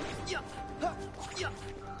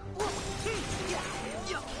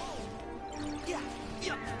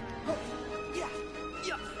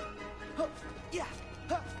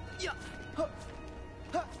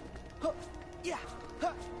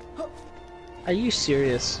 Are you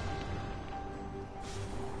serious?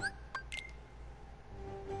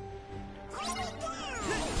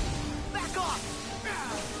 Back off!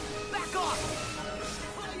 Back off!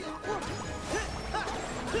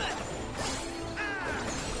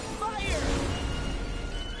 Fire!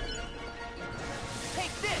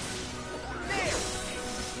 Take this! There!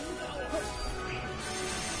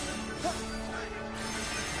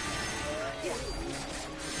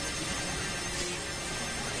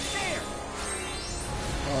 There!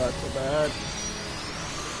 Oh, that's so bad.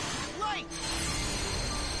 Light!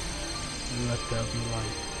 Let there be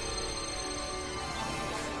light.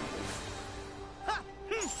 Ha!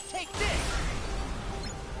 Take this!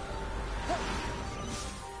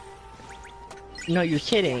 No, you're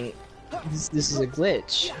kidding. This is a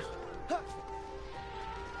glitch.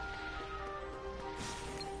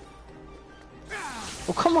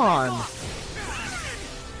 Oh, come on.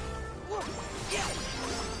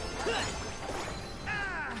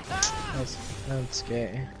 That's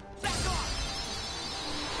gay.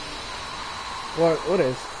 What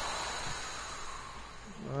is?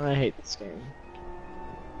 I hate this game.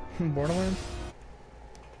 Borderlands?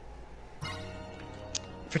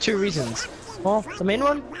 For two reasons. Well, the main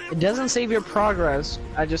one, it doesn't save your progress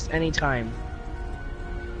at just any time.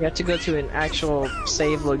 You have to go to an actual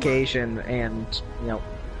save location and, you know,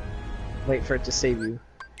 wait for it to save you.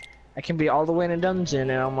 I can be all the way in a dungeon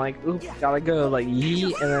and I'm like, oop, gotta go, like,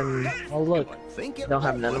 yeet, and then, oh look, don't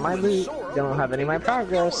have none of my loot, don't have any of my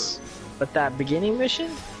progress. But that beginning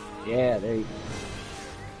mission? Yeah, there you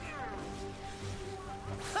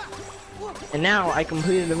go. And now I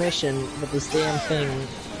completed the mission, but this damn thing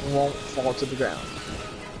won't fall to the ground.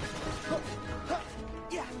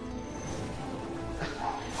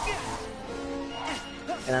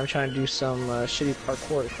 And I'm trying to do some shitty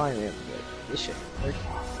parkour to climb it, but this shit works.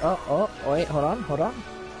 Oh, wait, hold on.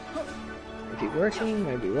 Might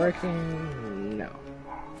be working, no.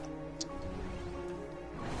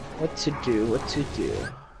 What to do?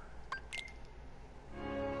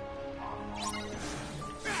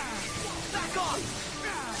 Back off!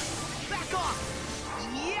 Back off!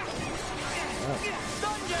 Yeah!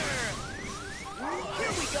 Thunder!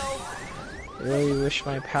 Here we go! I really wish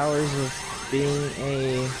my powers of being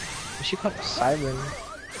a... What's she called? Siren.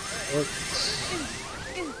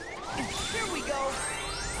 Here we go!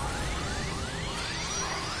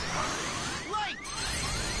 Light!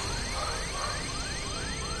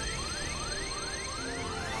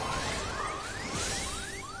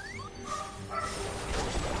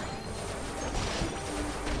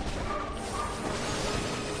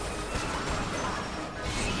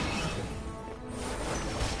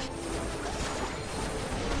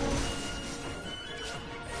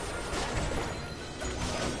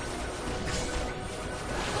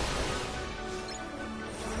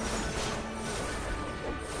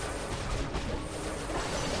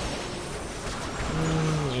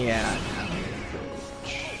 Yeah.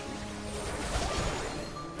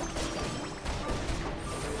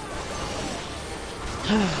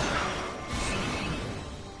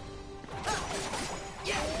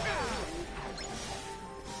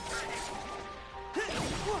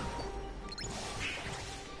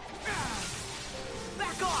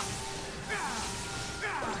 Back off!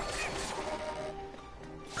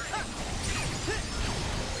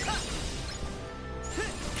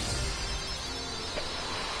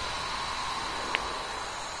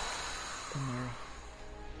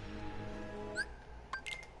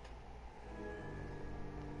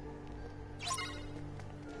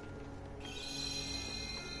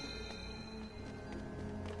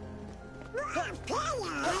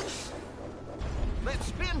 That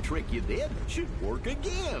spin trick you did should work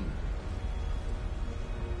again.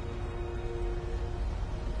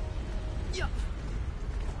 Yeah.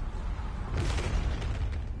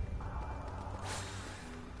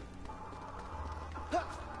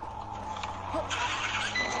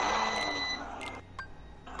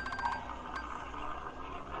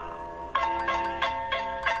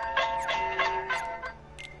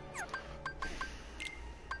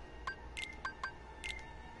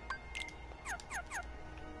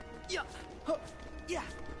 Yeah. Huh. Yeah.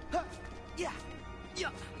 Huh. Yeah.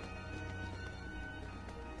 Yeah.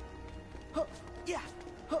 Huh. Yeah.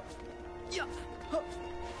 Huh. Yeah. Huh.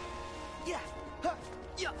 Yeah. Huh.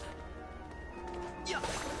 Yeah. Yeah.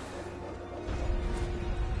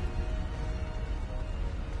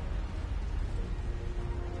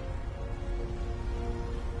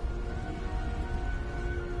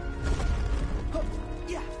 Huh.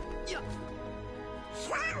 Yeah. Yeah.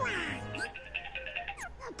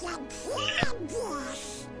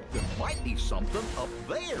 There might be something up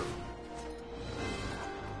there.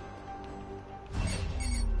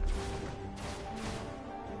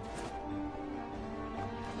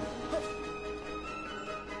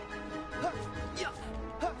 Yeah.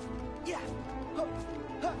 Huh. Yeah. Huh.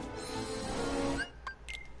 Huh.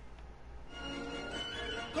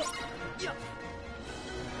 Huh. Yeah.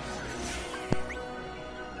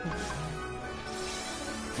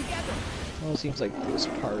 Together. Well, it seems like this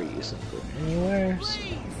party isn't going anywhere. So.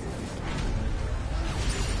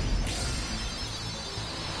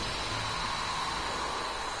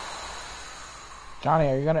 Johnny,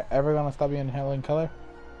 are you ever gonna stop being hell in color?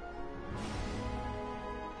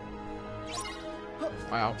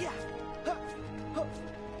 Wow. Yeah. Huh. Huh.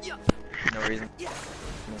 Yeah. No reason. Yeah.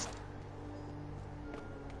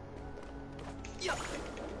 Yeah.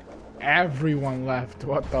 Everyone left.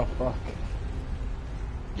 What the fuck?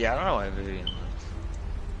 Yeah, I don't know why Vivian left.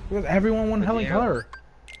 Because everyone won hell in Yeah. color.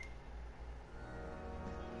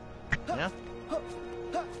 Yeah, Huh.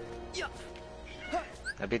 Huh. Yeah.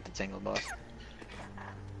 I beat the Tangle boss.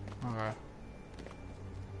 Okay.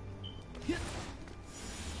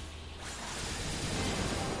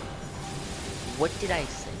 What did I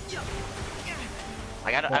say? Yeah.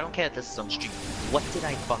 Like, I don't care if this is on stream. What did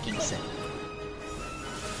I fucking say?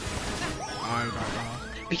 I don't know.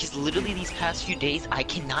 Because literally these past few days, I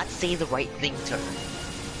cannot say the right thing to her.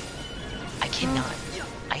 I cannot.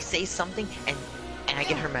 I say something and I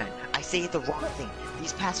get her mad. I say the wrong thing.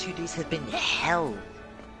 These past few days have been hell.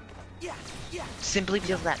 Yeah. Yeah. Simply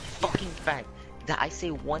because of that fucking fact that I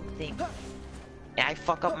say one thing and I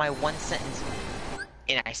fuck up my one sentence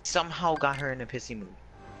and I somehow got her in a pissy mood.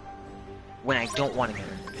 When I don't want to get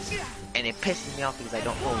her in a pissy mood. And it pisses me off because I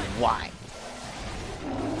don't know why.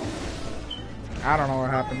 I don't know what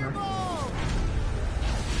happened there.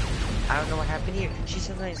 I don't know what happened here. She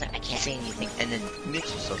sometimes like, I can't say anything, and then Mitch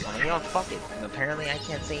is so funny, you know, fuck it. And apparently I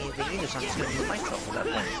can't say anything either, so I'm just gonna mute myself at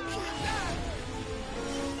that point.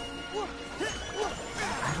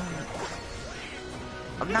 I don't know.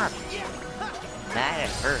 I'm not mad at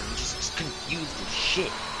her, I'm just confused as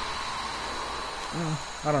shit.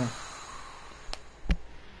 I don't know.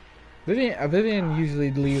 Vivian usually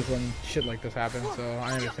leaves when shit like this happens, so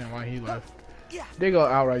I understand why he left. Diggle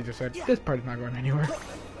outright just said, this party's not going anywhere.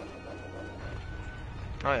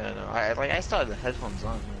 Oh yeah, no, I still have the headphones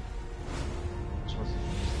on.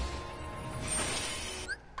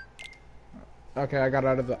 Okay, I got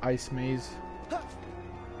out of the ice maze.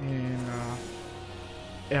 And,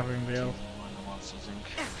 Evergreen.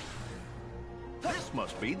 This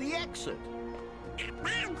must be the exit.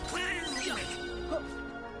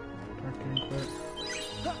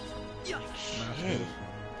 Shit.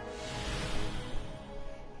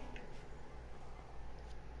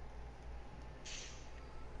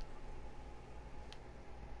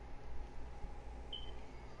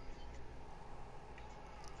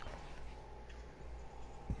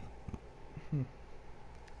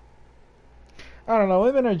 I don't know,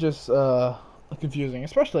 women are just, confusing,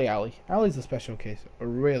 especially Allie. Allie's a special case, a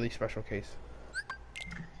really special case.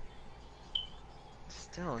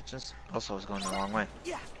 Still, it just also was going the wrong way.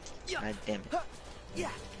 God damn it.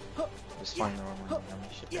 Just flying the wrong way.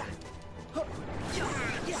 Shit.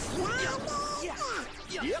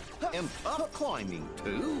 Yep, and up climbing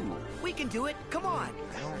too. We can do it. Come on.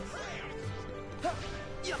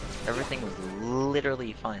 Everything was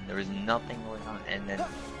literally fine. There was nothing going on, and then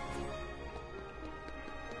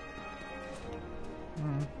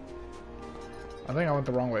I think I went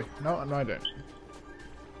the wrong way. No, I didn't.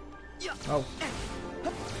 Oh.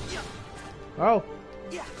 Oh.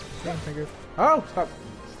 Damn fingers. Oh, stop.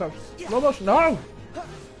 Stop. Slow motion. No!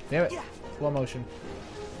 Damn it. slow motion.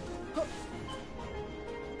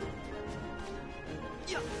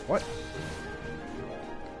 What?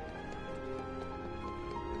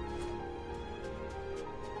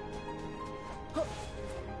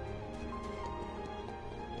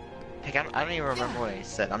 Heck, I don't even remember what I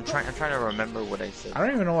said. I'm trying to remember what I said. I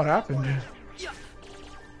don't even know what happened.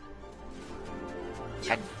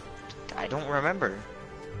 I don't remember.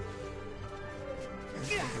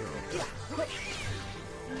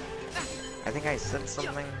 I think I said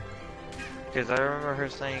something. Because I remember her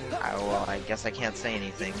saying, oh, well, I guess I can't say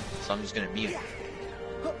anything, so I'm just gonna mute.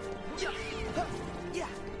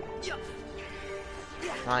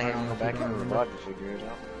 I can go back into the VOD to figure it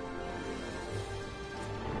out.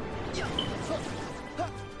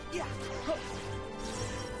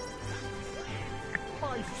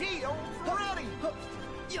 My shield's ready!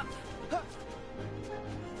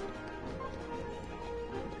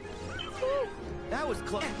 That was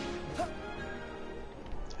close.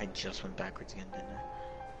 I just went backwards again, didn't I?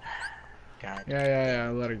 God.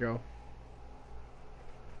 Yeah, let it go.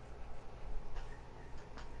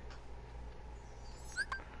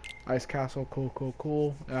 Ice Castle,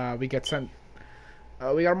 cool. We get sent.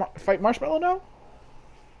 We gotta fight Marshmallow now?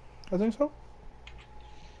 I think so.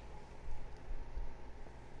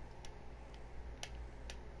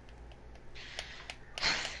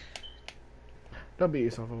 Don't beat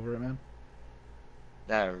yourself over it, man.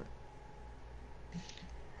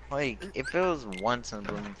 Like, if it was once in a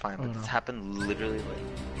blue moon, fine, but it's happened literally,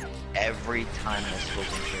 like, every time I've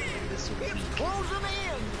spoken to her this week. Close them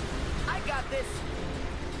in! I got this!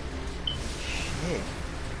 Shit.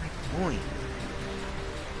 My point.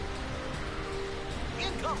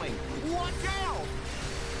 Incoming! Watch out!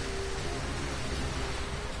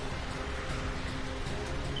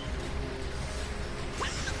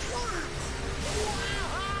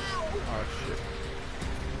 Oh shit.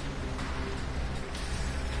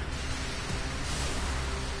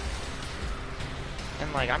 And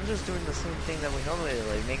like, I'm just doing the same thing that we normally do,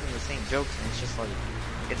 like making the same jokes, and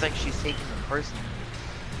it's like she's taking them personally.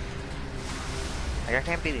 Like, I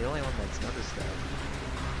can't be the only one that's noticed that.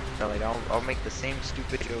 So like, I'll make the same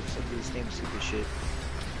stupid jokes, I'll do the same stupid shit.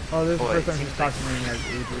 Oh, this is the Boy, first time she's talked to me in like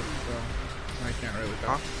like ages, so I can't really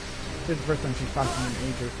tell. Huh? This is the first time she's talked to me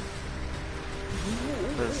in ages.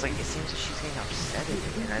 But it's like, it seems that she's getting upset at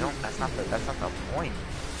me, and that's not the point.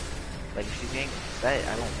 Like, if she's getting upset,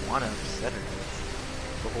 I don't want to upset her.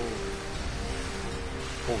 That's the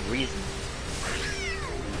whole reason.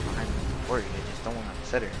 I'm worried, I just don't want to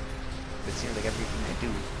upset her. It seems like everything I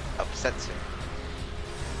do upsets her.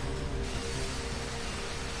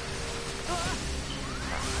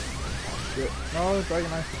 Shit. No, it's Dragon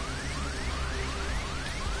Knife.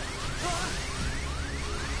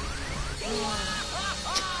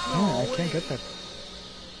 Oh, I can't get that.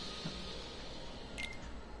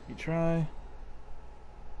 You try.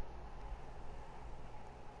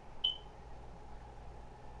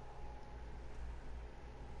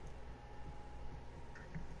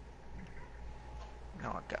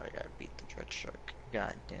 Oh god, I gotta beat the Dread Shark.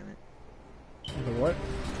 God damn it. The what?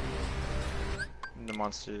 The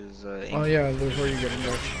monster's, Oh yeah, there's where you get in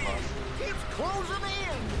there. It's closing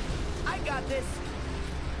in! I got this!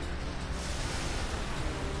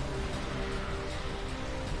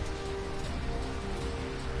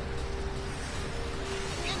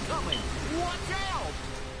 Incoming! Watch out!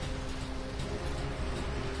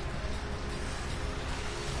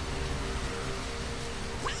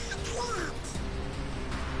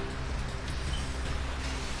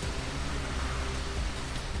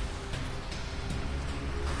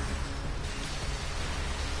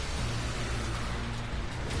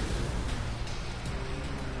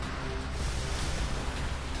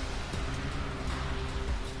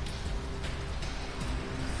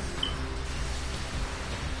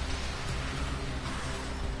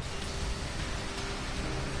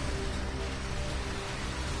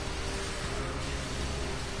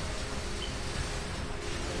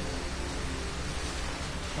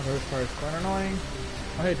 Oh, this part is quite annoying.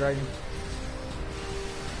 Oh, hey, Dragon.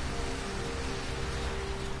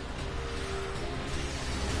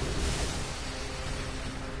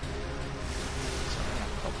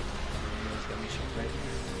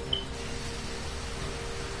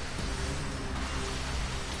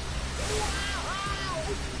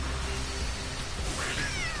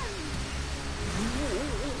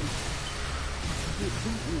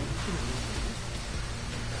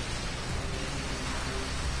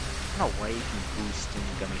 I don't know why you can boost in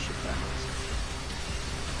gummy ship battles.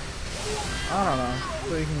 I don't know.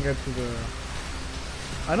 So you can get to the...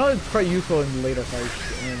 I know it's quite useful in later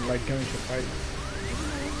fights, in like gummy ship fights.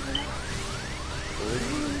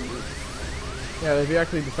 Yeah, if you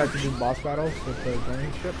actually decide to do boss battles with the journey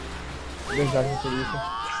ship, there's definitely a solution.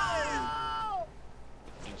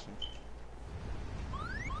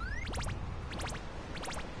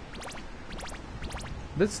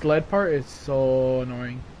 This sled part is so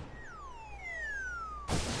annoying.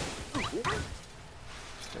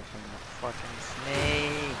 Fucking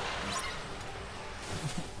snake.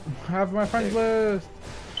 Have my friends list.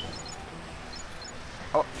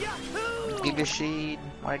 Oh, give a sheet,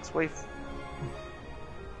 my ex-wife.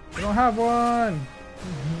 I don't have one.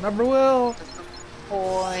 Never will.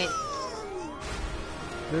 Point.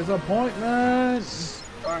 Disappointment.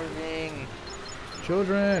 Starving.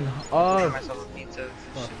 Children Give of. myself a pizza.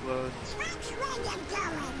 Shitloads.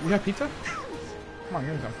 You have pizza? Come on,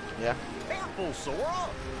 give me some. Yeah. Careful, Sora.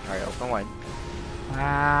 Alright, open wide.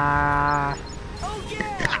 Ah. Oh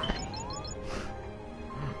yeah.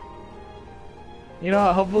 You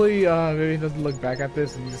know, hopefully, maybe he doesn't look back at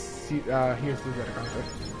this and just see, hears this at a concert.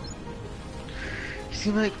 He's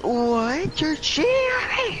like, what? You're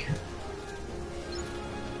cheating!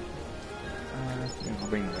 I'll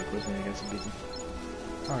bring the Michaels when I get some pizza.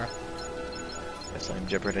 Okay. That's why I'm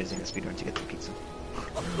jeopardizing the speedrun to get the pizza.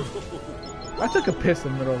 I took a piss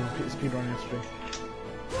in the middle of the speedrun yesterday.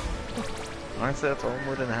 Honestly, that's all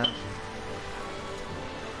more than a half.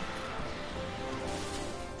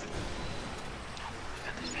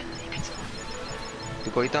 ¿Tu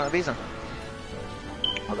cojita me pizza?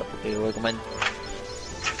 Hola, porque yo voy a comer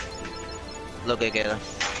lo que queda.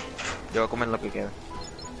 Yo voy a comer lo que queda.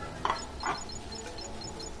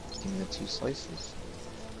 Give me the 2 slices.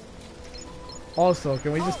 Also,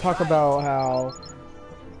 can we just talk about how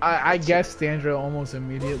I guessed Sandra almost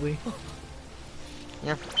immediately?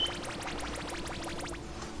 Yeah.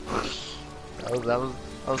 That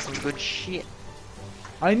was some good shit.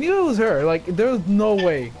 I knew it was her. Like, there was no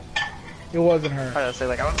way it wasn't her. I was say,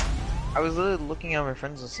 like, I was literally looking at my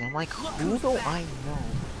friends list and I'm like, who do I know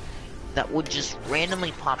that would just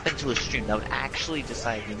randomly pop into a stream that would actually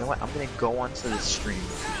decide, you know what, I'm gonna go onto this stream.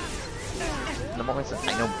 And the moment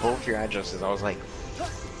I know both your addresses, I was like,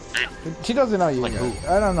 She doesn't know you. Like who?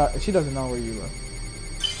 I don't know. She doesn't know where you live.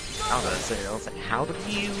 I was gonna say, I was like, how do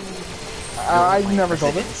you? I never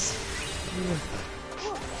told her. residence?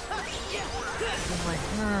 I'm like,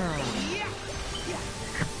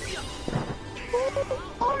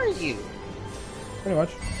 who are you? Pretty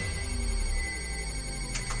much.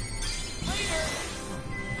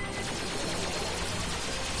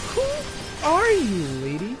 Who are you,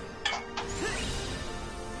 lady?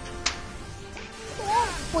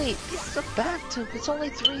 Wait, this is a bathtub. It's only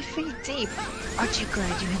 3 feet deep. Aren't you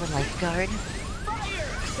glad you have a lifeguard?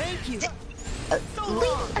 Thank you. I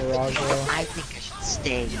think I should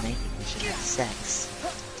stay and I think we should have sex.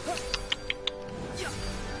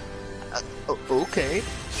 Okay.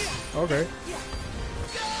 Okay.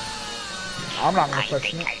 I'm not gonna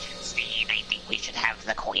question it. I should stay and I think we should have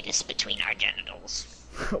the coitus between our genitals.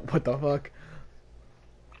 What the fuck?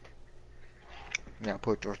 Yeah,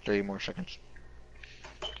 put 30 more seconds.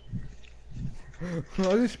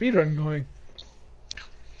 How's the speedrun going?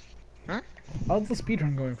 Huh? How's the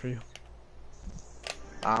speedrun going for you?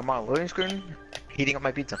 I'm on a loading screen, heating up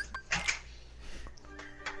my pizza.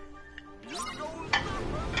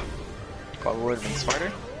 Probably would have been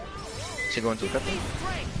smarter to go into a cutscene.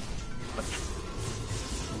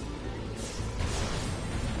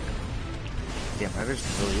 Damn, my viewers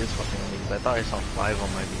really is fucking on me because I thought I saw 5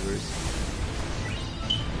 on my viewers.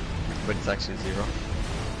 But it's actually 0.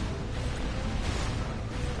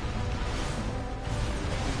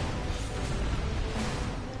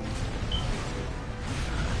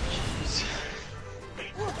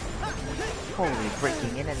 Holy,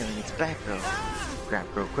 breaking in and then it's back though. Grab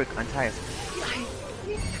girl, quick, untie us.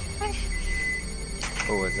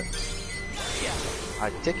 What was it?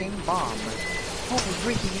 A ticking bomb. Holy,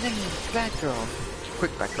 breaking in and then it's back girl.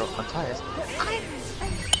 Quick, back girl, untie us.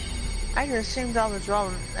 I just assumed I was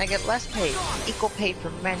wrong. I get less pay. Equal pay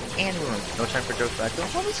for men and women. No time for jokes, back girl.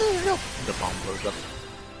 What was it? No. The bomb blows up.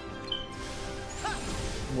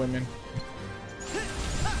 Women.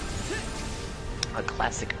 A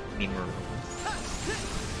classic meme room.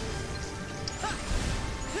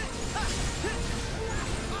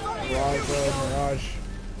 Mirage.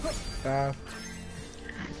 Bath.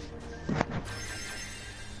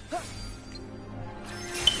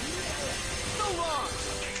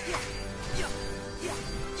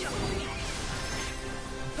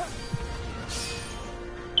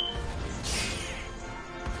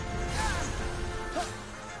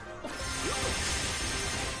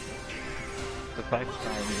 The fact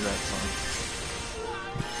that I knew that song.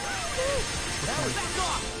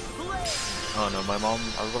 Oh no, my mom,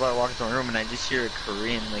 I was about to walk into my room and I just hear a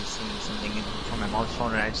Korean like singing something from my mom's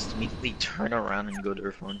phone and I just immediately turn around and go to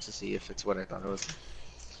her phone to see if it's what I thought it was.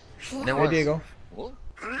 And it Hey was. Diego. Well,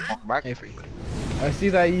 welcome back. Hey, freak. I see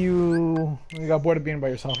that you got bored of being by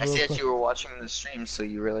yourself. I real see that quick. you were watching the stream, so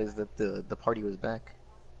you realized that the party was back.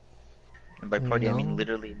 And by party, I mean No.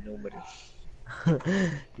 literally nobody.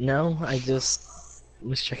 No, I just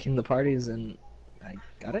was checking the parties and I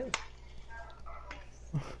got it.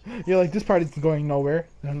 You're like, this party's going nowhere.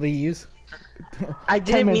 And leaves. I 10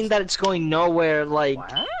 didn't mean minutes. that it's going nowhere. Like,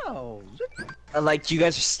 Wow. like you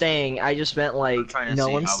guys are staying. I just meant like Trying to no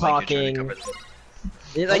see one's how, like, you're trying to talking. cover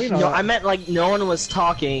the- Like you know no, that. I meant like no one was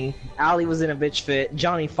talking. Ali was in a bitch fit.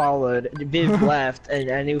 Johnny followed. Viv left,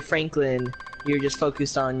 and I knew Franklin. You're just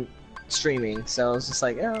focused on streaming, so I was just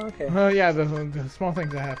like, oh okay. Yeah, the small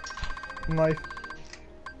things I have in life.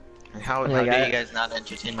 And how Like, did I- you guys not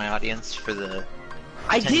entertain my audience for the...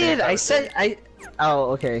 I 10 did. minutes I was said there? I. Oh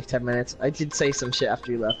okay, 10 minutes. I did say some shit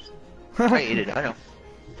after you left. I ate it, I know.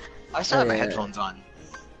 I still have my yeah. headphones on.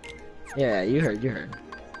 Yeah, you heard. You heard.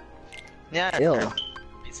 Yeah. Ew.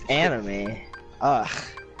 Anime. Ugh.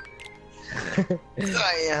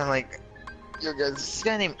 Yeah, like... Yo guys, this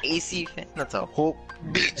guy named AC fan, that's a whole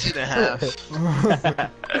bitch and a half.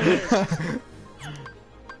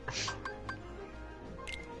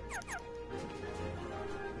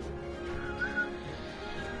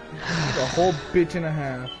 A whole bitch and a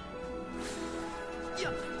half.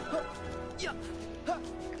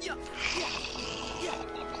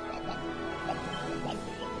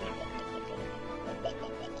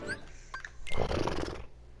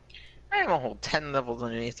 I am a whole 10 levels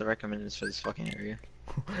underneath the recommendeds for this fucking area.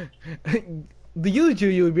 The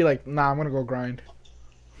you would be like, nah, I'm gonna go grind.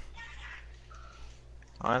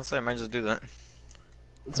 Honestly, I might just do that.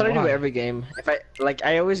 That's what I do Why? with every game. If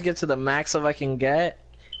I always get to the max of I can get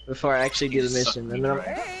before I actually do the mission,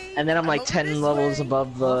 and then I'm like 10 levels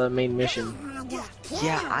above the main mission.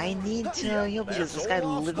 Yeah, I need to, because this guy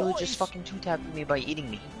literally just fucking two-tapped me by eating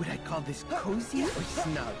me. Would I call this cozy or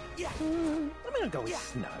snug? I'm gonna go with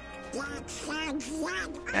snug.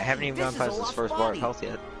 I haven't even gone past this first bar of health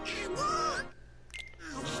yet.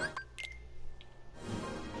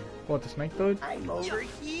 What, the snake dude? I'm over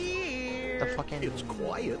here. The fucking... It's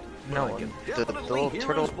quiet. No, I can the definitely little hear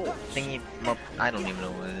turtle his voice. thingy... I don't even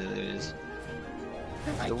know what it is.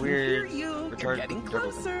 I The can weird hear you. You're retarded getting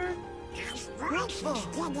turtle thing. closer.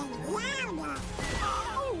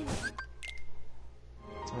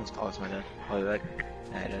 Someone's calling my dad. I'll be back.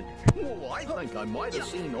 Yeah, I did. Oh, I think I might have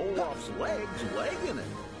seen Olaf's legs legging it.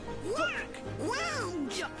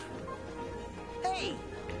 Hey,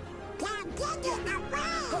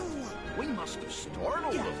 We must have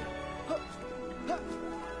startled him.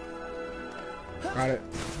 Got it.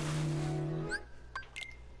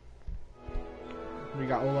 We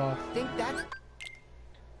got Olaf. think that's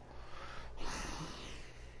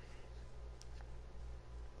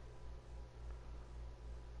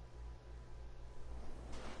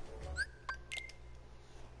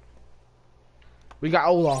We got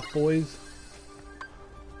Olaf, boys.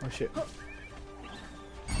 Oh shit.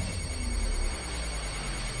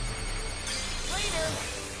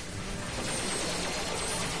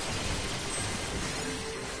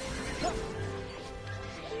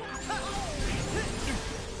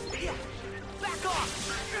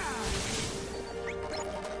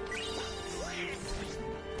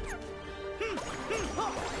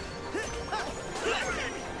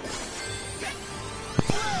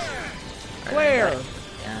 Flare!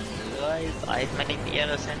 And I might be at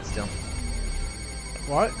a standstill.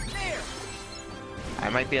 What? I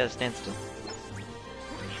might be at a standstill.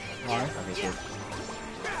 Why? Okay, good.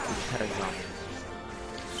 Because,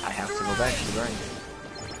 I have to go back to the grind.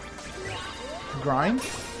 Grind?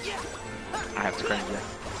 I have to grind,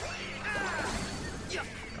 yeah.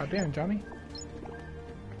 God damn, Johnny.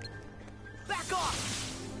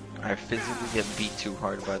 I physically get beat too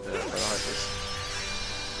hard by the hardest.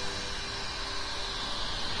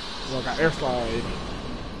 Well, I got air slide.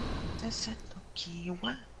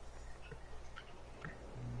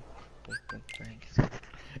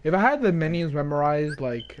 If I had the menus memorized,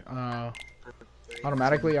 like,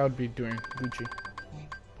 automatically, I would be doing Gucci.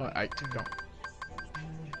 But I don't.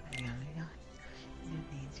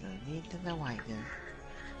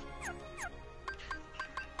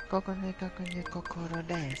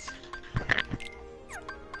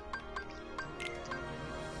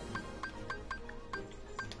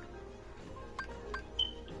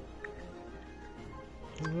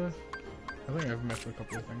 What was this? I think I've messed with a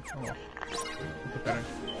couple of things. Oh well. I'll put that in.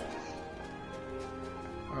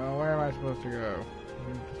 Where am I supposed to go?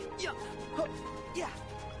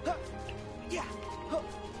 Is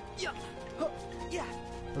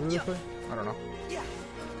it this way? I don't know.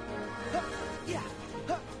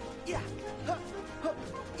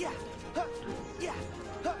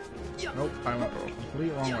 Nope, I went the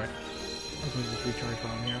complete wrong way. Let's just recharge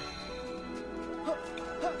from here.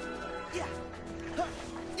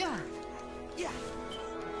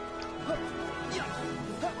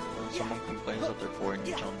 Someone complains that they're poor and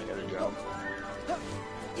you tell them they got a job.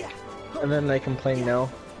 And then they complain no.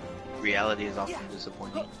 Reality is often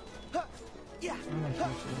disappointing. Is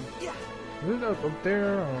it up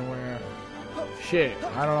there or where? Shit,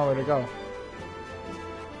 I don't know where to go.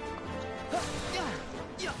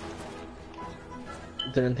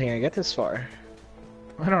 Didn't think I'd get this far.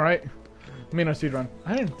 I know, right? I mean, a speedrun.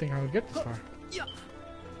 I didn't think I would get this far.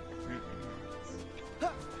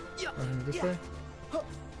 This way?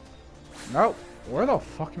 Nope. Where the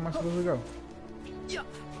fuck am I supposed to go?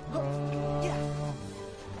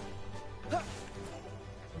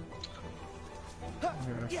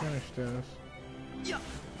 I'm gonna finish this.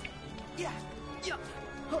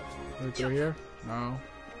 Right through here? No.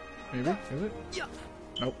 Maybe? Is it?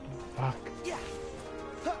 Nope. Fuck.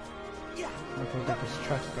 I'm gonna get this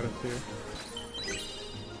chest that is here.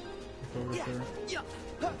 Go over here.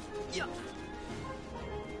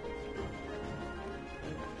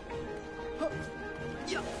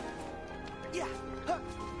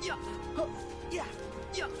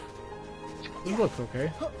 This looks okay.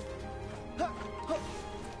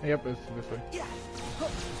 Yep, it's this way.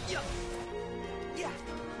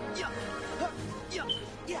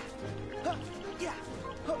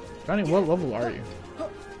 Johnny, what level are you?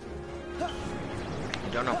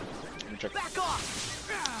 I don't know. Let me check.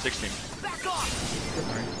 16.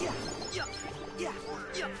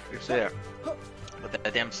 You're there. But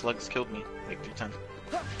that damn slugs killed me like 3 times.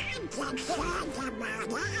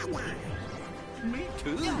 Me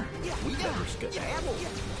too. We better skedaddle.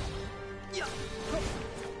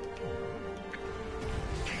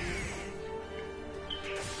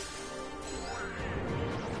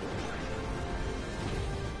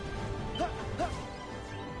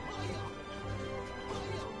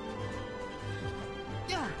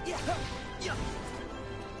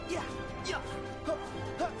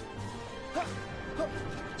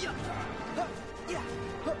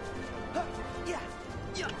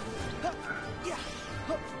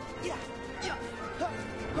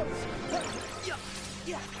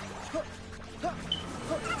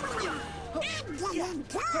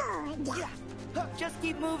 Just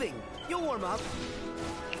keep moving. You'll warm up.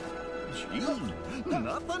 Gee,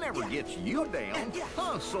 nothing ever gets you down,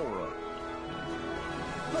 huh, Sora?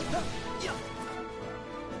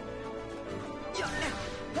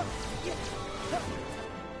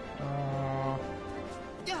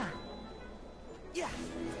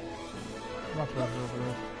 Not bad over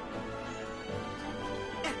there.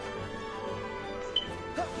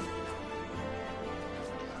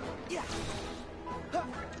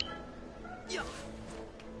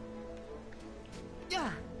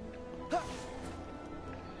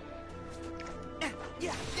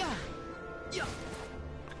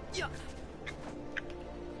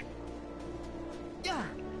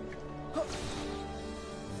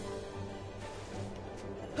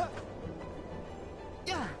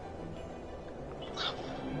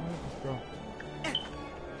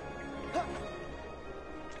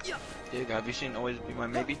 Dude, have you seen Always Be My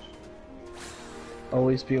Maybe?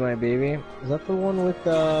 Always Be My Baby? Is that the one with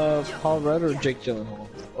Paul Rudd or Jake Gyllenhaal?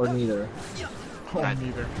 Or neither? Oh,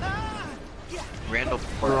 neither. Randall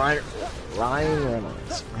Ryan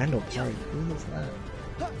Reynolds. Randall Park. Who is that?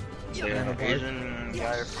 The Asian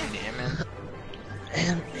guy from the Ant-Man.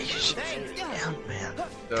 Ant-Man.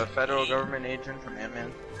 The federal government agent from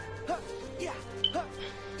Ant-Man.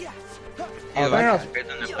 Oh, fair enough.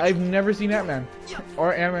 I've never seen Ant-Man.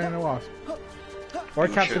 Or Ant-Man and the Wasp. Or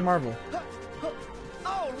You Captain should. Marvel.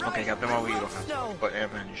 Okay, Captain Marvel you don't have to, but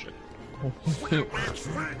Ant-Man you should.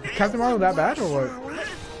 Captain Marvel that bad or what?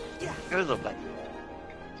 It was a bad.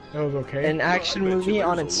 It was okay. An action movie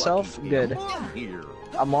on itself, good.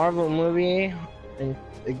 A Marvel movie and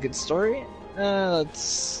a good story?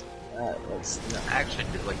 Let's no. I actually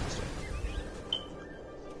did like this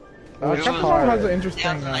one. Captain Marvel has an interesting.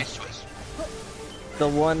 Yeah, nice twist. The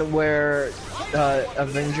one where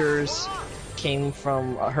Avengers came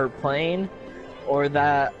from her plane, or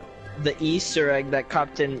that the Easter egg that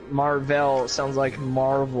Captain Marvel sounds like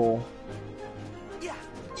Marvel.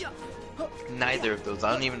 Neither of those.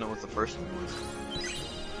 I don't even know what the first one was.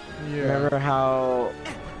 Yeah. Remember how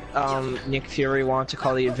Nick Fury wanted to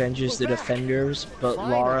call the Avengers the Defenders, but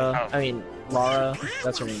Laura,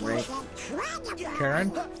 that's her name, right?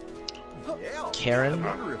 Karen? Karen?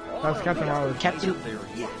 That's Captain Marvel. Captain...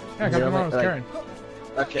 Yeah, Captain Marvel's like- Karen.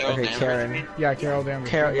 Okay, Carol Danvers, you Karen. mean? Yeah, Carol Danvers.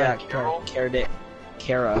 Carol, yeah, Carol.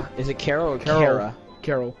 Kara. Is it Carol or Carol. Kara?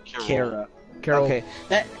 Carol. Kara. Carol. Okay,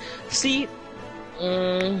 that... See...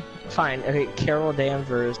 fine. Okay, Carol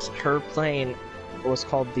Danvers, her plane was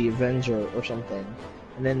called the Avenger or something.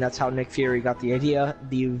 And then that's how Nick Fury got the idea,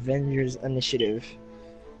 the Avengers Initiative.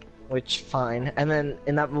 Which, fine. And then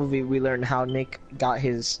in that movie we learned how Nick got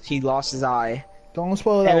he lost his eye. Don't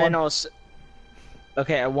spoil that And one. then also...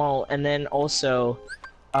 Okay, I won't. And then also,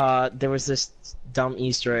 there was this dumb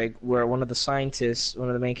Easter egg where one of the scientists, one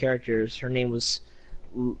of the main characters, her name was,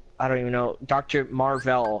 I don't even know, Dr.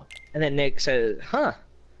 Marvel. And then Nick said, huh,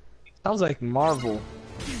 sounds like Marvel.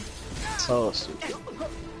 So stupid.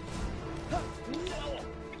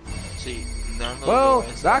 See, none of Well,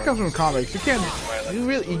 the that comes from comics. You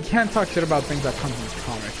can't talk shit about things that come from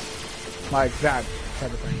comics. Like that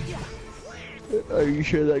type of thing. Are you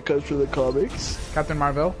sure that comes from the comics? Captain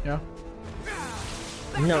Marvel, yeah.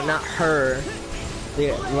 No, not her.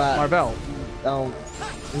 Marvel. No,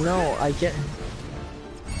 I get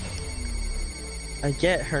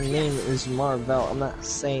her name is Marvel. I'm not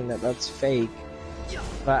saying that that's fake.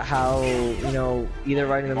 But how, you know, either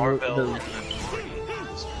writing the Marvel.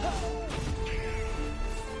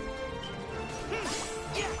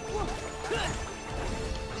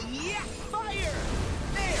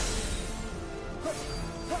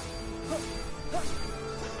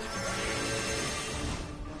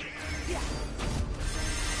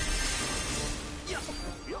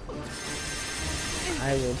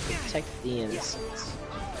 I will protect the innocents.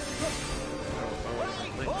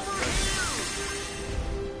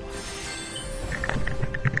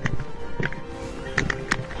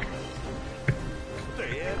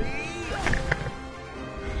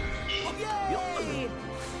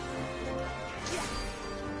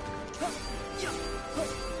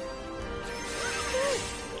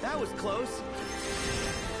 That was close.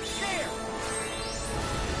 There.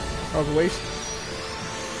 That was a waste.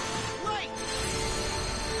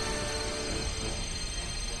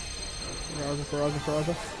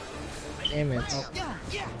 Raza. Damn it. Oh.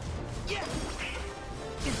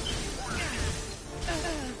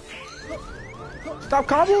 Stop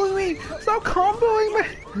comboing me! Stop comboing me!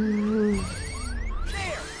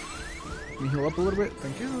 Can you heal up a little bit?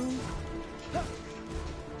 Thank you.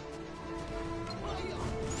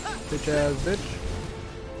 Bitch ass bitch.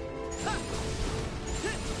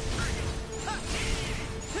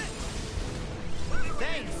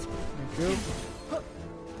 Thanks. Thank you.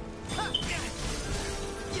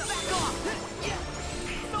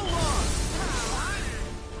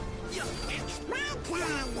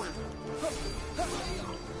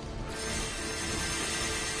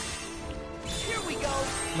 Here we go.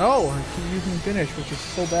 No, I keep using finish, which is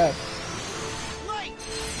so bad. Light.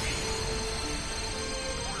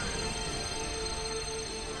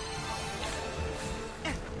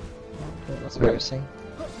 That's embarrassing.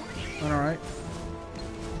 Alright.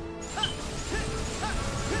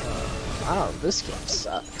 Wow, this game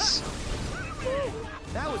sucks.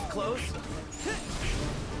 That was close.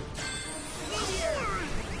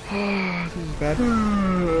 This is bad.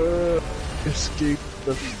 Escape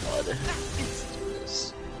the flood. Let's do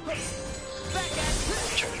this.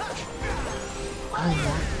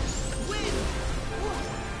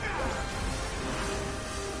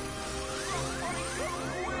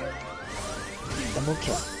 Double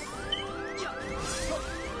kill.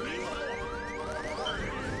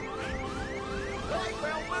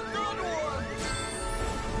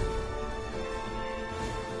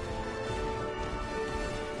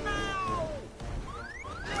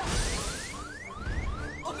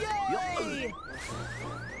 Yay!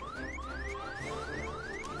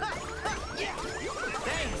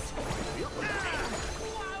 Thanks.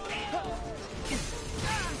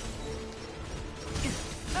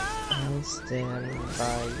 I'll stand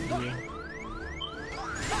by you.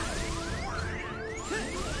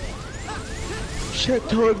 Shit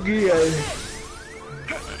again.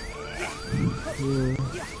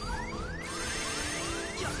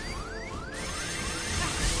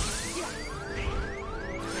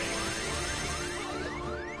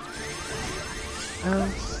 I'll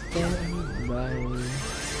stand by you.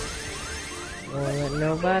 Won't let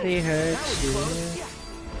nobody hurt you.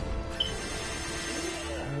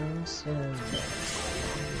 I'll stand by you.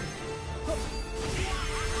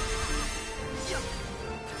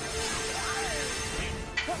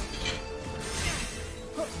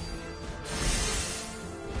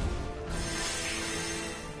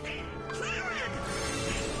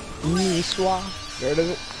 Niswa. There it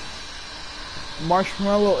is.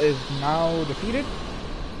 Marshmallow is now defeated.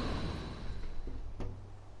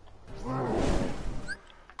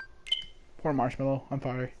 Poor Marshmallow. I'm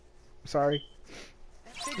sorry. Sorry.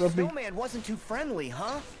 Big Love me. snowman wasn't too friendly,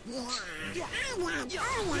 huh?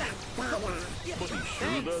 But he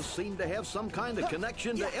sure does seem to have some kind of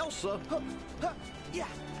connection to Elsa.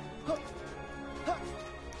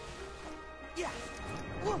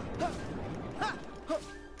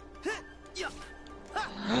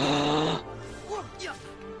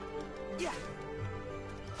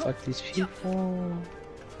 Fuck these people.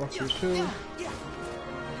 Fuck you too.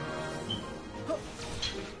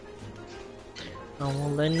 I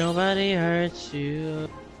won't let nobody hurt you.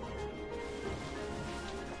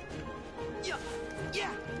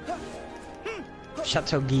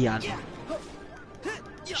 Chateau Guillaume.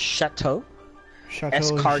 Chateau? Chateau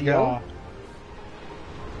Escargot?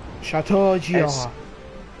 Chateau Gia.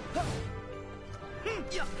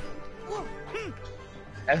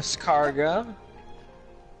 Escargot?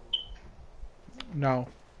 No.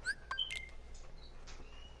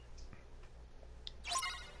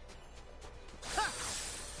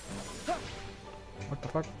 What the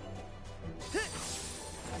fuck?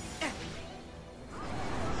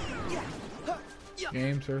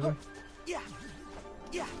 Game, seriously?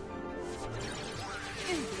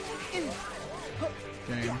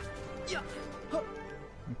 Game.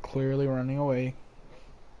 I'm clearly running away.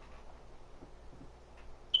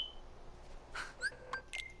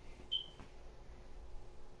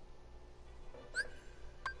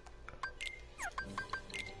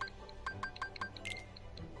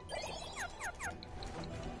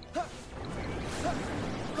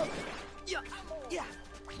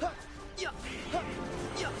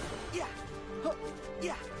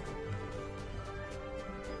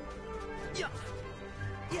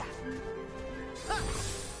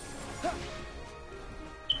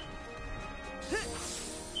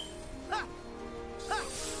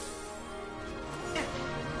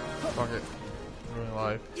 Fuck it. I'm doing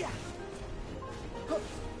live.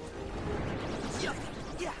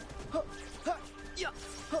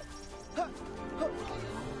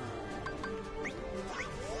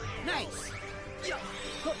 Nice.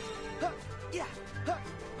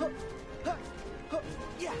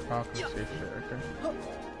 Oh, I can see shit right there.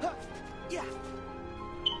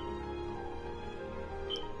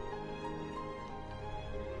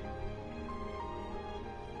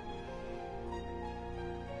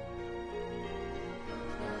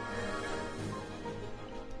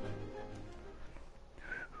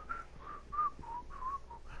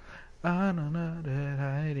 I don't know that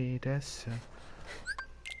I did this.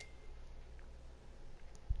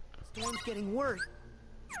 Storm's getting worse.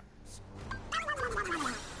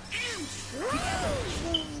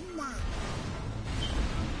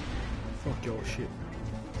 Fuck your shit.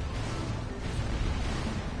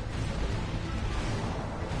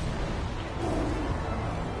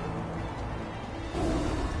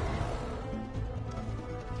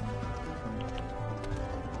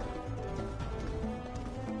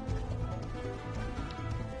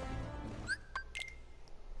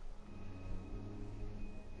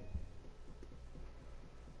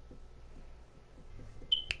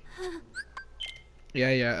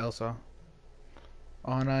 Yeah, Elsa.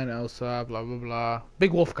 Anna and Elsa, blah blah blah.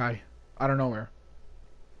 Big wolf guy, out of nowhere.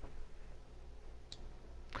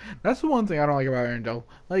 That's the one thing I don't like about Arendelle.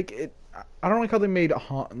 Like it, I don't like how they made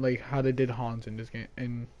like how they did Hans in this game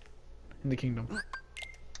in the kingdom.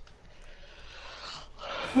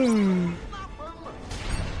 Fudge.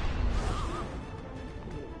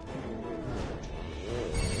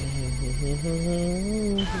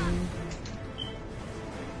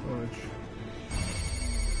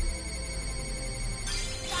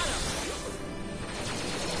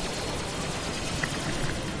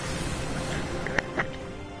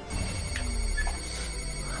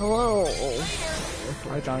 Hello.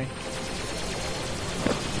 Hi, Johnny.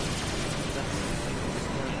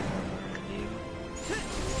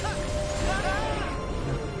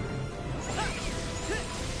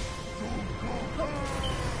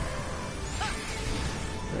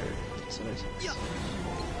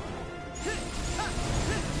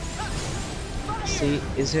 See,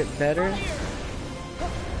 is it better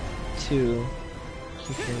to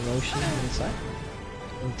keep your emotion inside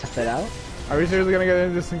and tough it out? Are we seriously gonna get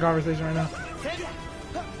into this conversation right now?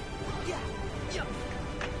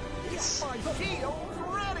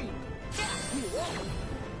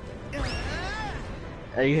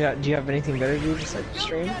 Do you have anything better to do? Just like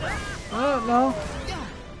stream? No.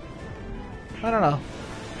 I don't know.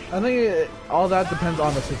 I think all that depends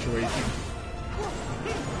on the situation.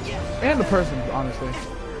 And the person, honestly.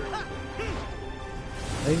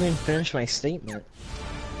 I didn't even finish my statement.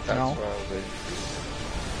 No.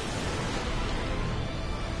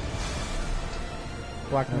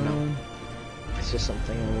 Black Moon. It's just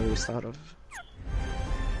something I always thought of.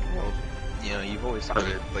 Well, you know, you've always heard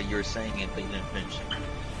it, but you were saying it, but you didn't finish it.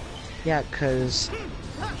 Yeah, because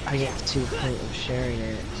I get to the point of sharing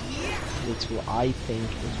it. It's what I think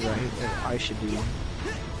is right, what I should do.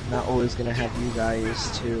 I'm not always gonna have you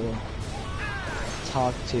guys to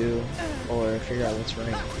talk to or figure out what's right,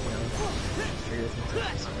 you know? Figure things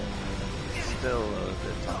out. Still a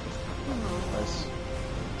good topic. Unless,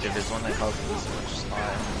 if there's one that causes this much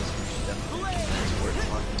thought and this much depth, it's worth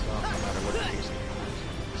talking about no matter what the reason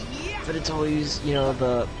is. But it's always, you know,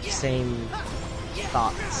 the same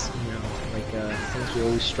thoughts, you know, like things we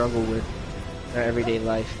always struggle with in our everyday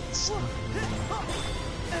life. It's,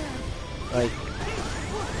 like,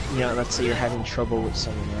 you know, let's say you're having trouble with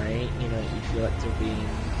someone, right? You know, you feel like they're being,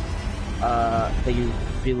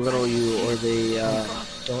 they belittle you or they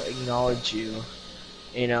don't acknowledge you.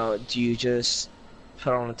 You know, do you just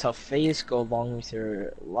put on a tough face, go along with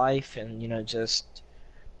your life, and, you know, just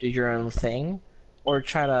do your own thing? Or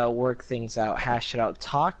try to work things out, hash it out,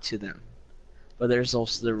 talk to them? But there's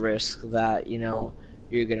also the risk that, you know,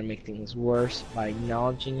 you're gonna make things worse by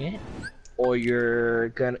acknowledging it, or you're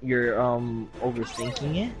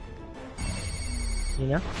overthinking it. You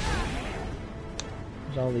know?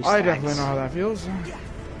 There's all these I things. definitely know how that feels.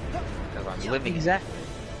 Because I'm living Exactly. it.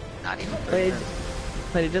 Not even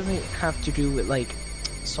But it doesn't have to do with like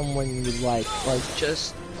someone you like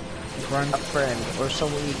just a friend or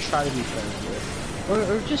someone you try to be friends with,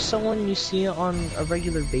 or just someone you see on a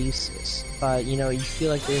regular basis. But you know, you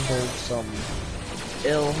feel like they hold some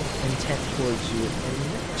ill intent towards you,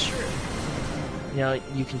 and sure, you know,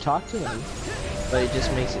 you can talk to them, but it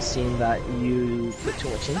just makes it seem that you put too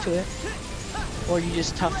much into it, or you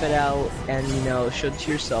just tough it out and, you know, show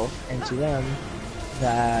to yourself and to them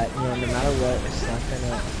that, you know, no matter what, it's not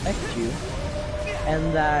gonna affect you,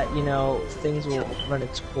 and that, you know, things will run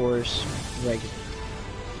its course regularly.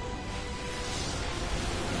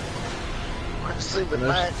 Honestly, but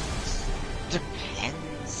that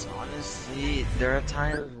depends. Honestly, there are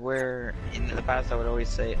times where in the past I would always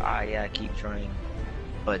say, yeah, keep trying.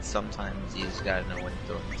 But sometimes you just gotta know when to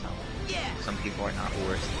throw in the towel. Some people are not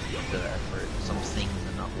worth the effort. Some things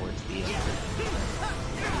are not worth the effort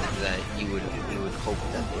that you would hope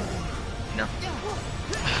that they would. You know?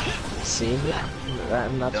 See,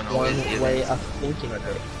 and that's Don't one always give way in. of thinking of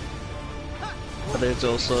it. But there's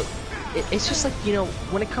also, it's just like, you know,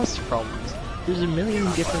 when it comes to problems, there's a million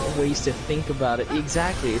different ways to think about it.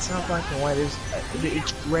 Exactly, it's not black and white.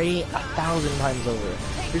 It's gray 1,000 times over.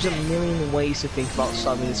 There's a million ways to think about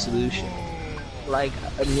solving a solution. Like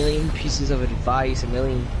a million pieces of advice, a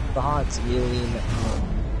million thoughts, a million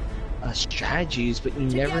strategies, but you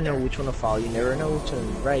never know which one to follow. You never know which one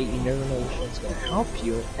is right. You never know which one's going to help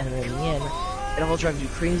you. And then in the end, it all drives you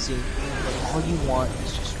crazy. But all you want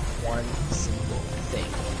is just one simple thing.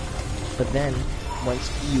 But then,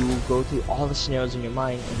 once you go through all the scenarios in your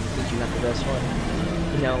mind and you think you got the best one,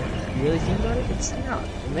 you know, you really think about it, it's not.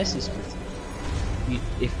 It messes with you.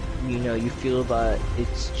 If you know, you feel that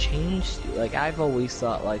it's changed you. Like, I've always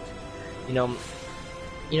thought, like, you know,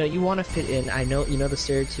 you want to fit in. I know, you know, the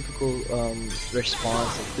stereotypical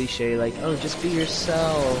response, the cliche, like, oh, just be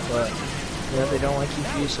yourself, you know, if they don't like you,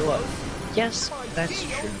 be yourself. Yes, that's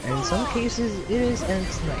true. And in some cases, it is, and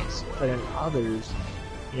it's nice. But in others,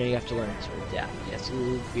 you know, you have to learn to adapt. You have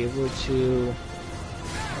to be able to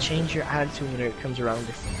change your attitude when it comes around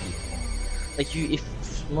different people. Like, if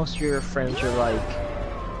most of your friends are, like,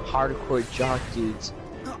 hardcore jock dudes,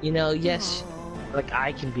 you know, yes, like,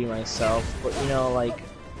 I can be myself, but, you know, like,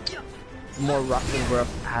 more rough and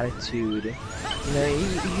rough attitude, you know,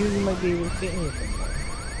 you might be able to fit in with them more.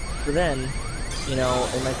 But then, you know,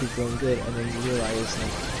 it might be going good, and then you realize,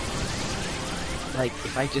 like,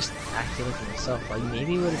 if I just acted like myself, like,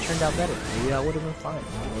 maybe it would have turned out better. Maybe that would have been fine.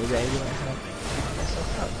 Maybe I wouldn't have figured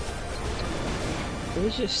myself out. It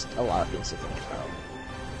was just a lot of things to think about.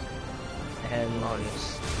 And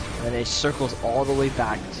then it circles all the way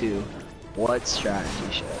back to what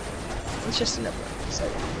strategy should I do? It's just never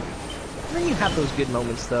exciting. And then you have those good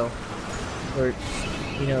moments though, where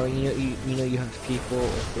you know you have people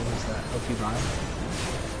or things that help you vibe.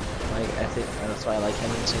 Like, I think that's why I like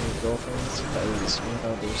having so many girlfriends, because, you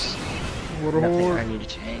know, there's nothing I need to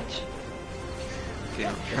change. Okay,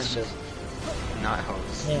 It's just, not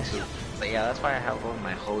hoes. yeah. But yeah, that's why I have all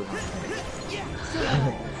my hoes on my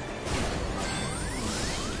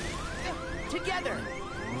Together.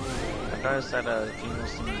 I've noticed that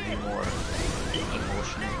females seem to be more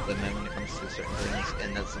emotional than men when it comes to certain things,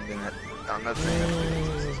 and that's something that I'm not saying that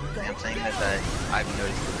I'm saying that I've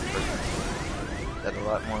noticed with personally. That a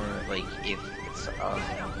lot more, like, if it's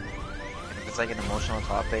if it's like an emotional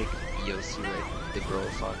topic, you'll see like the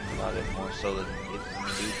girls talking about it more so than the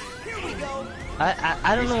dude.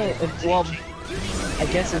 I don't know if, well, I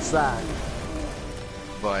guess it's that.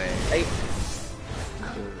 But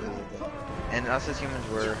and us as humans,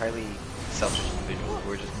 we're highly selfish individuals.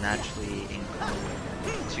 We're just naturally inclined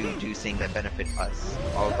to do things that benefit us.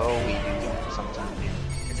 Although we do sometimes,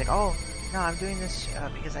 it's like, oh no, I'm doing this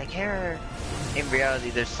because I care. In reality,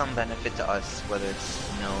 there's some benefit to us, whether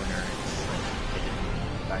it's known or it's like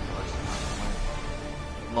hidden back to us.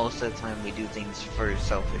 Most of the time, we do things for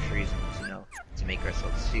selfish reasons, you know, to make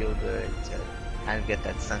ourselves feel good, to kind of get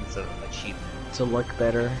that sense of achievement. To look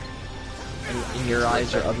better in your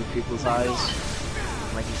eyes or other people's eyes.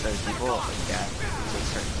 Like you said, people adapt to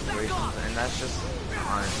certain situations, and that's just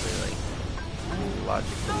honestly like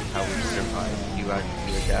logically how we survive. You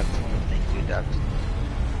adapt to new things, you adapt to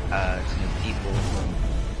new people,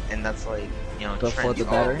 and that's like, you know, But for the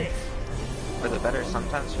better? For the better,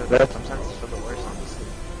 sometimes for the worse, honestly.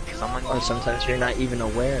 Or sometimes you're not even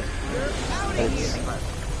aware. It's,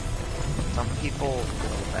 some people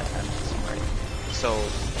that have this right. So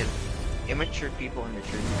if immature people and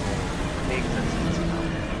mature people make sense, you know.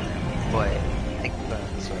 But think about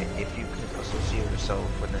it this way: if you could associate yourself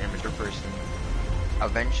with an immature person,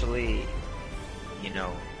 eventually, you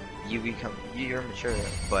know, you're mature,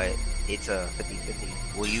 but it's a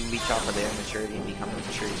 50-50. Will you reach off of their maturity and become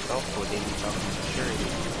mature yourself, or will they reach off of maturity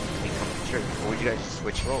and become mature? Or would you guys just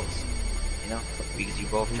switch roles? You know, because you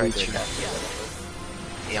both tried to adapt to each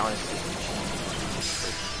other. Yeah, honestly.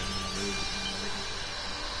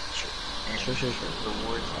 Sure. The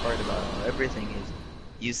worst part about everything is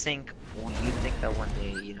you think that one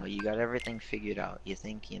day, you know, you got everything figured out. You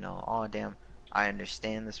think, you know, oh damn, I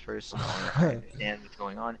understand this person, or I understand what's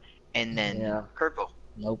going on, and then curveball.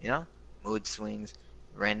 Nope. You know, mood swings,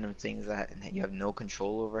 random things that you have no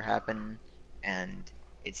control over happen, and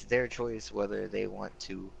it's their choice whether they want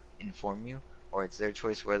to inform you, or it's their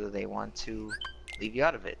choice whether they want to leave you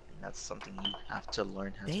out of it. And that's something you have to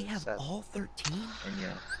learn how to They have accept. all 13? And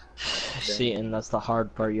yeah. see, and that's the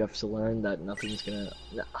hard part. You have to learn that nothing's gonna.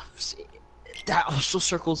 No, see, that also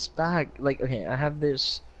circles back. Like, okay, I have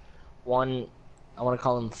this one. I want to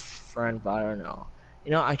call him friend, but I don't know.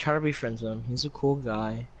 You know, I try to be friends with him. He's a cool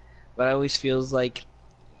guy, but I always feels like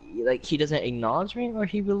he doesn't acknowledge me or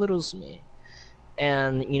he belittles me.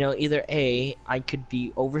 And you know, either A, I could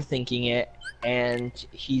be overthinking it, and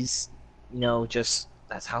he's, you know, just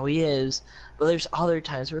that's how he is. But there's other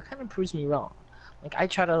times where it kind of proves me wrong. Like I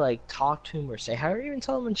try to like talk to him or say hi or even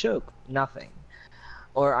tell him a joke, nothing.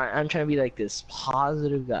 Or I'm trying to be like this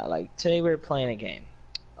positive guy. Like today we were playing a game.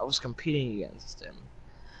 I was competing against him,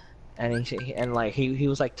 and he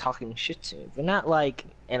was like talking shit to me, but not like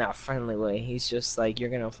in a friendly way. He's just like, you're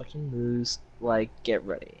gonna fucking lose. Like get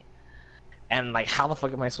ready. And like, how the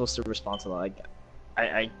fuck am I supposed to respond to that?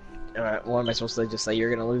 Like, what am I supposed to just say? You're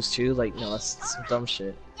gonna lose too? Like, no, that's some dumb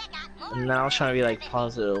shit. And then I was trying to be like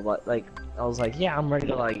positive, but like I was like, yeah, I'm ready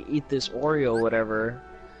to like eat this Oreo, or whatever.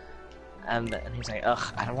 And he's like,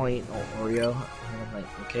 ugh, I don't want to eat no Oreo. And I'm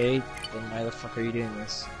like, okay, then why the fuck are you doing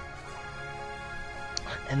this?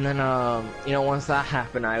 And then you know, once that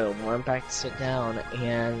happened, I went back to sit down,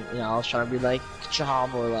 and you know, I was trying to be like, good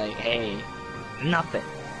job, or like, hey, nothing.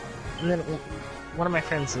 And then one of my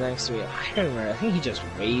friends next to me, I don't remember, I think he just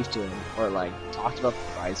waved to him, or like talked about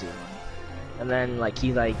the prize he won. And then like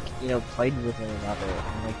he like, you know, played with him about it,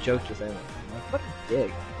 and like joked with him. I'm like, what a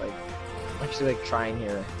dick. Like, I'm actually like trying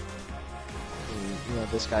here. And, you know,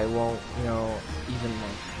 this guy won't, you know, even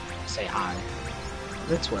like say hi.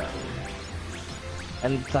 That's whatever.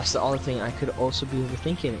 And that's the only thing. I could also be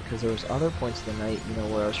overthinking it, because there was other points of the night, you know,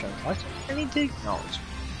 where I was trying to talk to him, and he did acknowledge me.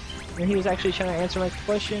 And he was actually trying to answer my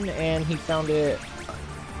question, and he found it.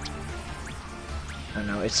 I don't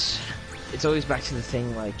know. It's always back to the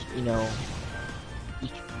thing, like, you know,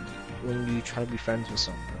 when you try to be friends with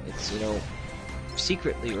someone, it's, you know,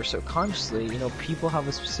 secretly or subconsciously, you know, people have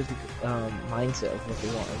a specific mindset of what they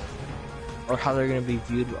want, or how they're gonna be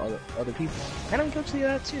viewed with other people. And I'm guilty of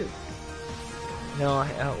that too. You know,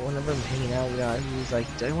 whenever I'm hanging out, you know, he's like,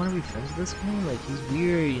 do I want to be friends with this guy? Like, he's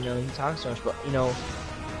weird, you know, he talks so much, but, you know,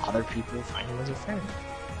 other people find him as a friend.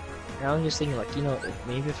 And I'm just thinking, like, you know,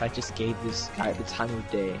 maybe if I just gave this guy the time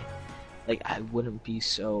of day, like, I wouldn't be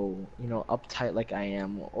so, you know, uptight like I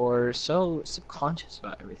am, or so subconscious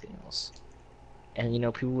about everything else. And, you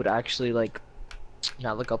know, people would actually, like,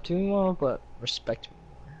 not look up to me more, but respect me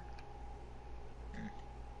more.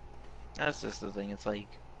 That's just the thing, it's like,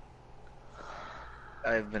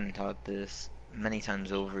 I've been taught this many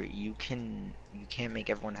times over. You can't make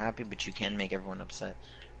everyone happy, but you can make everyone upset.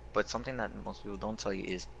 But something that most people don't tell you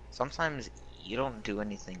is sometimes you don't do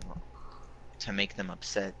anything to make them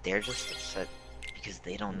upset. They're just upset because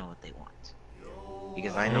they don't know what they want.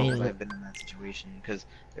 Because I I know, because mean, I've been in that situation. Because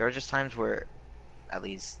there are just times where, at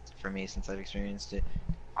least for me, since I've experienced it,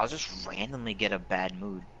 I'll just randomly get a bad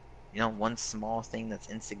mood. You know, one small thing that's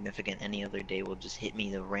insignificant any other day will just hit me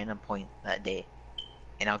the random point that day,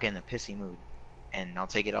 and I'll get in a pissy mood, and I'll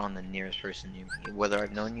take it on the nearest person near me, whether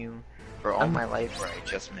I've known you for all my life or I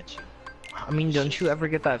just met you. I mean, It's don't just, you ever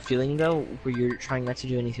get that feeling though, where you're trying not to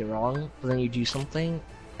do anything wrong, but then you do something,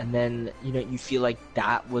 and then you feel like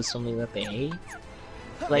that was something that they hate?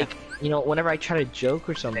 Like, whenever I try to joke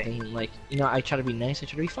or something, like, I try to be nice, I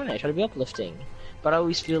try to be funny, I try to be uplifting, but I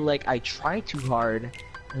always feel like I try too hard,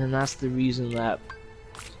 and then that's the reason that,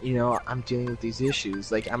 I'm dealing with these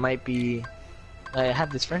issues. Like, I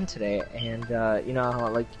had this friend today, and,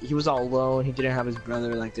 like, he was all alone, he didn't have his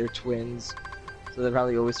brother, like, they're twins, so they're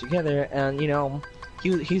probably always together, and,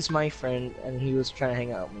 he's my friend, and he was trying to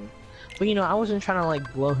hang out with me. But, I wasn't trying to,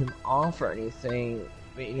 like, blow him off or anything,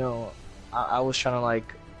 but, I was trying to,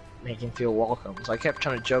 like, make him feel welcome. So I kept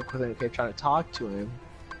trying to joke with him, kept trying to talk to him.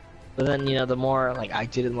 But then, the more, like, I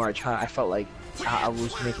did it, the more I felt like I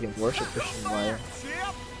was making him worse or pushing him away.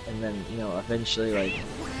 And then, eventually, like,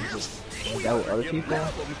 he just hanged out with other people.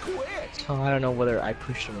 So I don't know whether I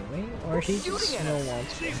pushed him away, or he just,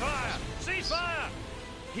 wants to.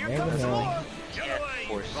 Never know. can't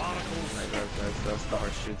force that's the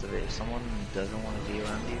harsh truth of it. If someone doesn't want to be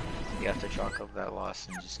around you, you have to chalk up that loss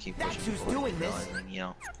and just keep pushing forward,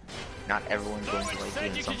 realizing, not everyone's going to like you,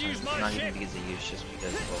 and sometimes it's not even because of you, it's just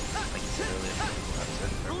because, well, like you said earlier, people have said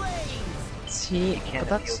See, you can't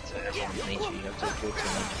but appeal that's... to everyone's nature, you have to appeal to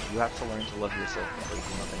nature. You have to learn to love yourself before you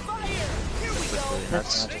can love anyone. And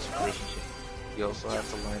that's not just relationship. You also have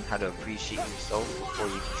to learn how to appreciate yourself before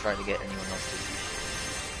you can try to get anyone else to appreciate.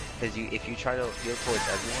 Because if you try to appeal towards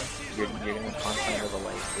everyone, you're gonna constantly live a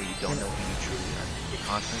life where you don't know who you truly are. You're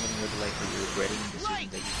constantly gonna live a life where you're regretting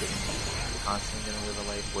decisions that you didn't make. You're constantly gonna live a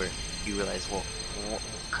life where you realize, well,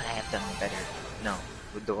 could I have done better? No.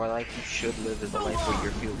 The life you should live is a life where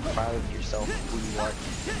you feel proud of yourself, who you are.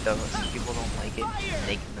 Some people don't like it,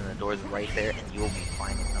 then the door's right there, and you'll be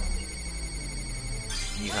fine with them.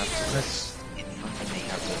 You have to. It's something that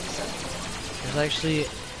you have to accept. There's actually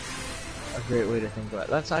a great way to think about it.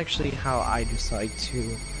 That's actually how I decide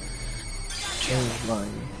to change my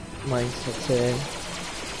mindset today.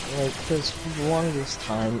 Like, because for the longest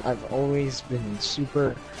time, I've always been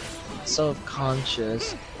super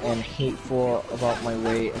self-conscious and hateful about my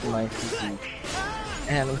weight and my physique.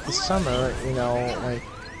 And with the summer, like,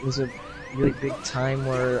 it was a really big time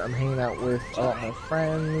where I'm hanging out with a lot of my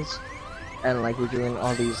friends, and like we're doing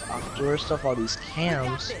all these outdoor stuff, all these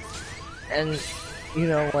camps, and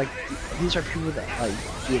like, these are people that,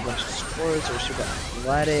 like, do a bunch of sports, or super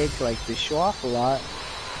athletic, like, they show off a lot.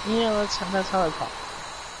 That's how I pop.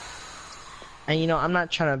 And, I'm not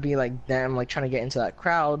trying to be like them, like, trying to get into that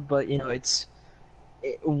crowd, but,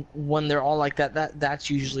 when they're all like that, that's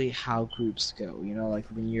usually how groups go, like,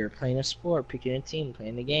 when you're playing a sport, picking a team,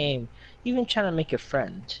 playing a game, even trying to make a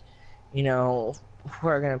friend, who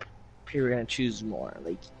are gonna choose more,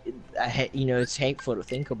 like, it's hateful to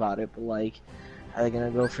think about it, but, like, are they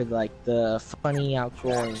gonna go for, like, the funny,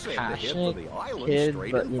 outgoing, passionate kid,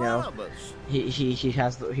 but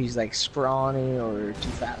he's like scrawny or too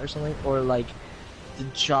fat or something, or like the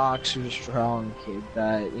jock, super strong kid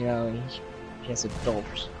that he has a dull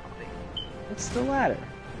personality? It's the latter.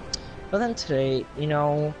 But then today,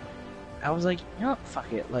 I was like,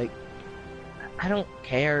 fuck it, like, I don't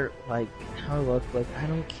care, like, how I look, like, I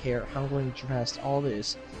don't care how I'm going dressed, all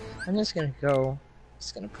this. I'm just gonna go.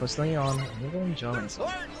 Just gonna put something on and go enjoy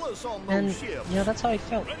myself. And that's how I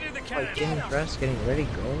felt. Like, getting dressed, getting ready,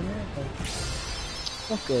 going there, like,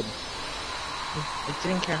 felt good. I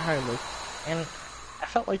didn't care how I looked, and I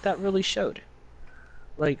felt like that really showed.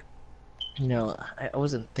 Like, I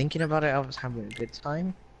wasn't thinking about it, I was having a good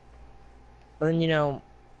time. But then,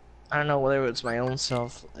 I don't know whether it's my own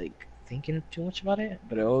self, like, thinking too much about it,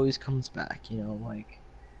 but it always comes back, like,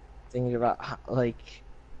 thinking about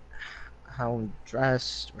how I'm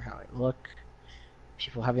dressed or how I look,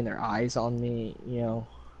 people having their eyes on me,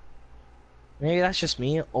 maybe that's just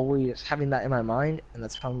me always having that in my mind, and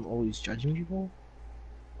that's how I'm always judging people,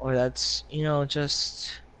 or that's,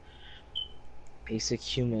 just basic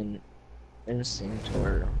human instinct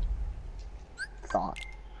or thought.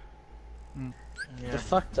 Yeah. It's a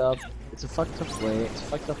fucked up way, it's a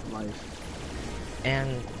fucked up life,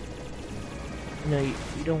 and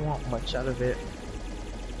you don't want much out of it.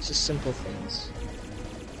 It's just simple things.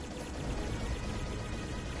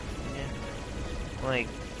 Yeah. Like,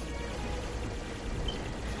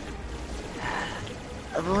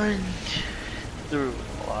 I've learned through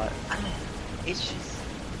a lot. I don't know. It's just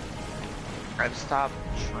I've stopped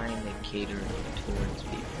trying to cater towards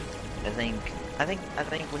people. I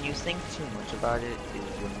think when you think too much about it is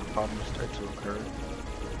when the problems start to occur.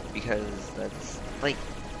 Because that's like,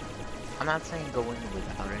 I'm not saying go in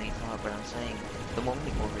without any thought, but I'm saying the moment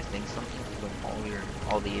you overthink something is when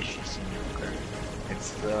all the issues seem to occur.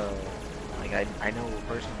 It's like I know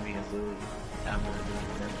personally as Lily, I'm not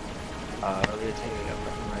doing them. Earlier today, a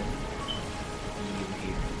friend of mine,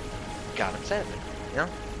 he got upset with me, you know?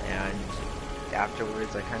 And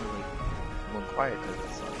afterwards, I kind of like went quiet because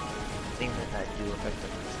it's like things like that do affect the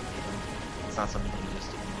person, you know? It's not something you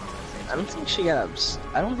just ignore at the same time.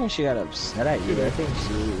 I don't think she got upset at you. I think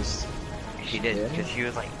she was. She did, because she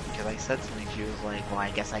was like, because I said something, she was like, well,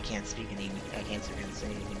 I guess I can't speak anything, I can't sit here and say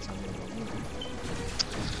anything, so I'm gonna go mute.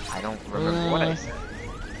 I don't remember what I said.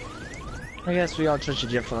 I guess we all judge it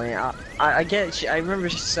differently. I get. I remember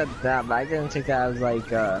she said that, but I didn't take that as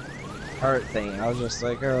like a hurt thing. I was just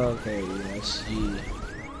like, oh, okay, you know, she's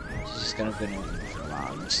just gonna go over for a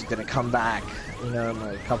while. And she's gonna come back, you know, in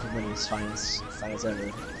like a couple minutes, fine as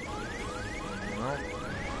ever. Well,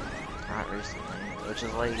 not recently, which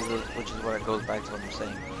is what it goes back to what I'm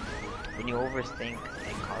saying. When you overthink,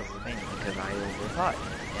 it causes pain, because I overthought,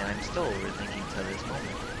 and I'm still overthinking to this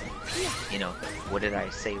moment. You know, what did I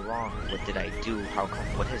say wrong? What did I do? How come?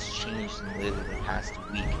 What has changed in literally the past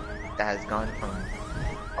week that has gone from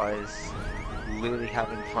us literally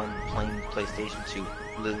having fun playing PlayStation to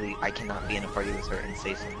literally I cannot be in a party with her and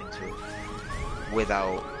say something to her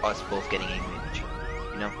without us both getting angry at each other,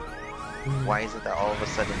 you know? Why is it that all of a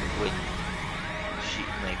sudden when she,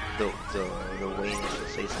 like, the way that she'll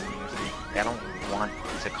say something or something, I don't want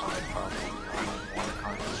to cause a problem, I don't want to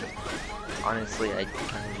cause a shit. Honestly, I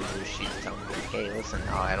kind of just wish she'd tell me, like, hey, listen,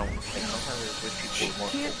 now I don't, like, sometimes I wish people were more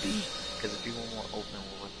open, because if people were more open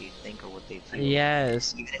with what they think or what they feel,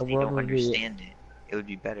 Yes, even the if they world don't would be. understand it, it would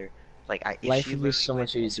be better. Like, if Life she would be literally so went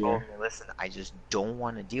much and told easier. me, listen, I just don't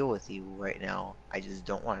want to deal with you right now, I just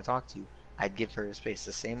don't want to talk to you, I'd give her space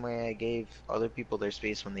the same way I gave other people their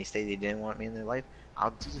space when they say they didn't want me in their life. I'll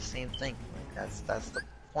do the same thing. Like, that's the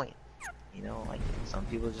point. You know, like, some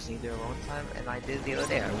people just need their alone time, and I did the other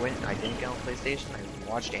day. I didn't get on PlayStation, I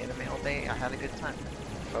watched anime all day, I had a good time.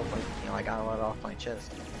 I felt like, you know, I got a lot off my chest.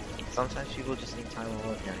 Sometimes people just need time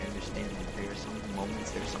alone, and I understand that there are some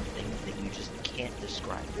moments, there's some things that you just can't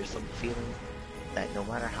describe. There's some feelings that no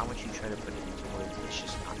matter how much you try to put it into words, it's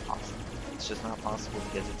just not possible. It's just not possible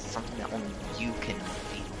because it's something that only you can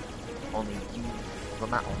feel. Only you, well,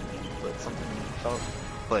 not only you, but something that you felt,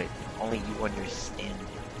 but only you understand it.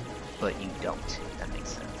 But you don't, if that makes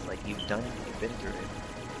sense. Like, you've been through it,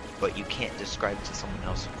 but you can't describe to someone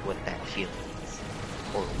else what that feeling is,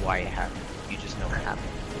 or why it happened. You just know it happened.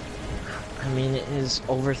 I mean, is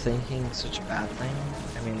overthinking such a bad thing?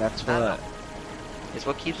 I mean, that's what. It's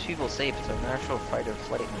what keeps people safe. It's a natural fight or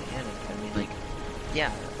flight mechanic. I mean, like,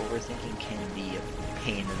 yeah, overthinking can be a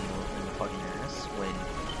pain in the fucking ass when,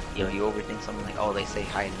 you know, you overthink something like, oh, they say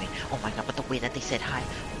hi to me. Oh my god, but the way that they said hi.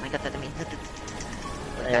 Oh my god, that means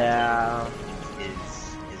Yeah.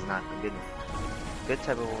 is not a good one. Good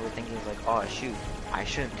type of overthinking is like, oh shoot, I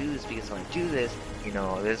shouldn't do this because if I do this, you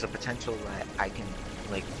know, there's a potential that I can,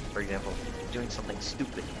 like, for example, doing something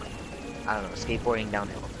stupid, like, I don't know, skateboarding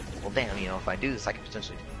downhill. Well, damn, you know, if I do this, I could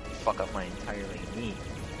potentially fuck up my entire, like, knee.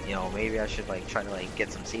 You know, maybe I should, like, try to, like,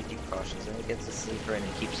 get some safety precautions, and it gets us safer and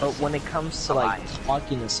it keeps But us when it comes to alive. like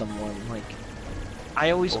talking to someone, like,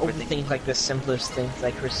 I always overthink like the simplest things,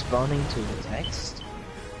 like responding to a text.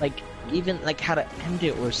 Like, even like how to end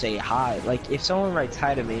it or say hi. Like, if someone writes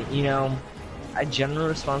hi to me, you know, a general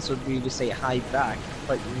response would be to say hi back.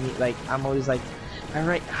 But me, like, I'm always like, I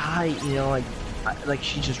write hi, you know, like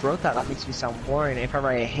she just wrote that. That makes me sound boring. If I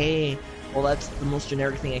write hey, well, that's the most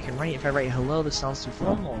generic thing I can write. If I write hello, this sounds too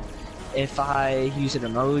formal. If I use an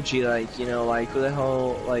emoji, like, you know, like the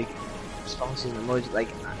whole like response to an emoji, like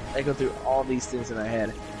I go through all these things in my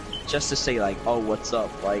head just to say like, oh, what's up,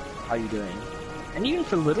 like, how you doing? And even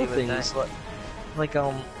for little things, like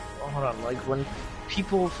hold on, like when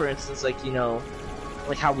people, for instance, like, you know,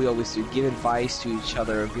 like how we always do, give advice to each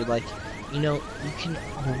other, be like, you know, you can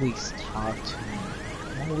always talk to me.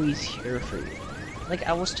 I'm always here for you. Like,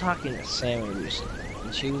 I was talking to Sammy recently,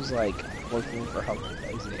 and she was like looking for help with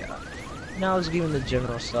Isaiah. And I was giving the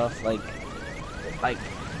general stuff, like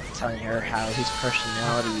telling her how his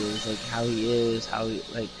personality is, like how he is, how he,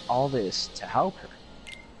 like all this to help her.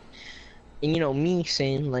 And, you know, me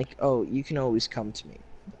saying like, oh, you can always come to me.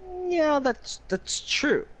 Yeah, that's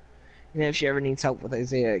true. You know, if she ever needs help with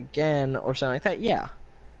Isaiah again or something like that, yeah.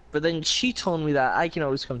 But then she told me that I can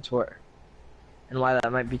always come to her. and why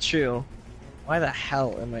that might be true, why the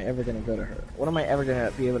hell am I ever gonna go to her? What am I ever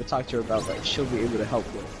gonna be able to talk to her about that she'll be able to help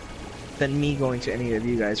with than me going to any of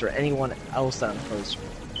you guys or anyone else that I'm close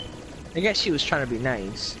with? I guess she was trying to be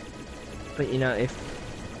nice, but you know, if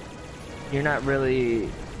you're not really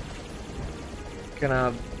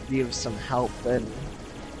gonna be of some help, then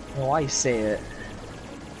why say it?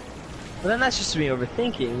 But then that's just me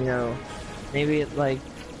overthinking, you know. Maybe like,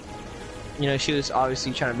 you know, she was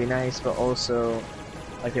obviously trying to be nice, but also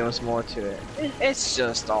like there was more to it. It's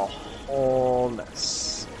just a whole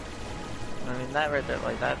mess. I mean, that right there,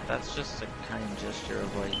 like that's just a kind gesture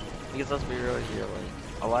of like, because let's be real here,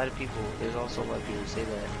 like a lot of people, there's also a lot of people who say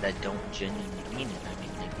that don't genuinely mean it. I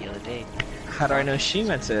mean, like the other day. How do I know she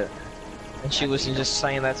meant it? And she wasn't just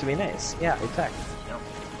saying that to be nice. Yeah, exactly. You know,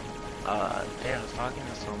 I was talking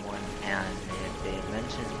to someone and they had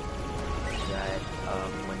mentioned that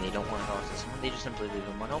when they don't want to talk to someone, they just simply leave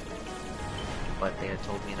them one open. But they had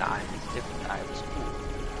told me that I was different, that I was cool.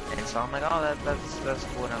 And so I'm like, oh, that's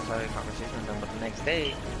cool, and I was having a conversation with them. But the next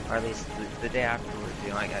day, or at least the day afterwards, you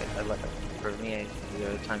know, like I like, for me,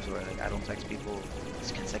 there are times where like I don't text people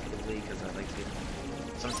consecutively because I like to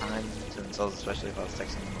sometimes to themselves, especially if I was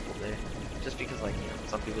texting them the whole day, just because like, you know,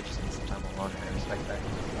 some people just need some time alone, and I respect that.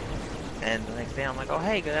 And the next day, I'm like, oh,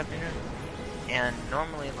 hey, good afternoon. And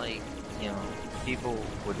normally, like, you know, people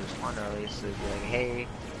would respond, or at least they'd be like, hey,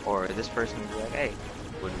 or this person would be like, hey,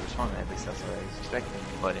 would respond. At least that's what I was expecting.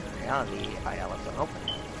 But in reality, I left it open.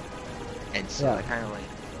 And so it kind of like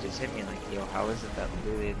just hit me like, yo, how is it that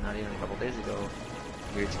literally not even a couple days ago,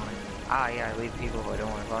 you're telling me, yeah, I leave people who I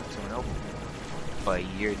don't want to talk to and open. But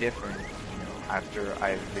you're different, you know, after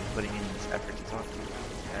I've been putting in this effort to talk to you.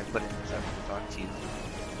 And I put in this effort to talk to you.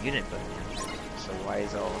 You didn't put in the effort. So why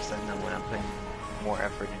is it all of a sudden that when I'm putting more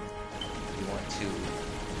effort in, you want to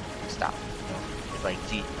stop? You know, it's like,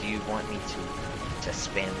 do you want me to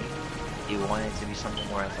spam you? Do you want it to be something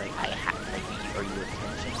where it's like, I have, like, are you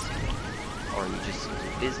attention seeking? Or are you just super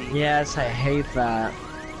busy? Yes, I hate that.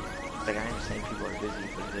 Like, I understand people are busy,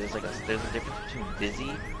 but there's a difference between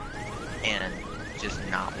busy and just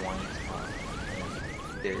not wanting to talk.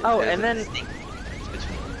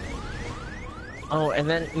 And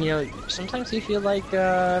then you know, sometimes you feel like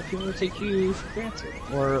people take you for granted,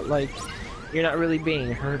 or like you're not really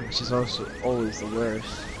being heard, which is also always the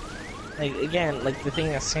worst. Like again, like the thing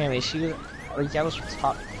that Sammy, she was like, I was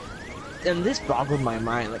taught, and this boggled my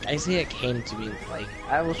mind. Like Isaiah came to me, like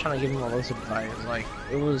I was trying to give him all this advice. Like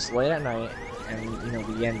it was late at night, and you know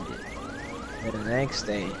we ended. And the next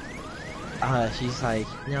day, she's like,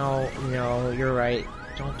 no, you're right.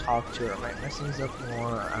 Don't talk to her. Might mess things up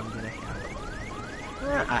more. I'm gonna have it.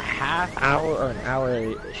 A half hour or an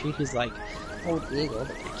hour, she's like, oh Diego,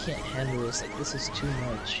 like, I can't handle this. Like this is too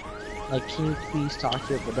much. Like, can you please talk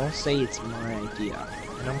to her, but don't say it's my idea.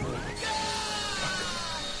 And I'm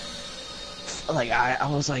like, I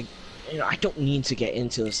was like, you know, I don't need to get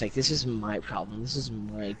into this. Like, this is my problem. This is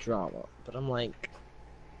my drama. But I'm like,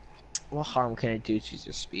 what harm can I do to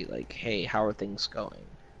just be like, hey, how are things going?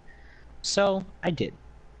 So I did,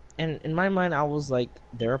 and in my mind, I was like,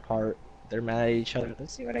 they're apart. They're mad at each other.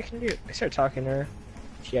 Let's see what I can do. I started talking to her.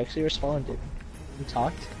 She actually responded. We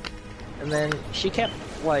talked, and then she kept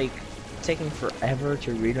like taking forever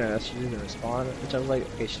to read my messages and respond, which I was like,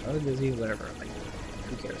 okay, she's probably busy, whatever, like,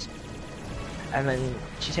 who cares? And then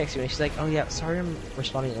she texted me, she's like, oh yeah, sorry I'm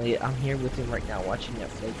responding late, I'm here with him right now watching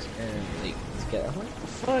Netflix, and like, together. I'm like,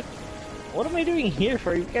 fuck, what am I doing here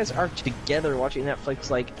for? You guys are together watching Netflix,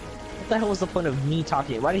 like, what the hell was the point of me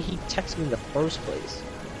talking? Why did he text me in the first place?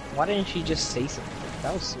 Why didn't she just say something?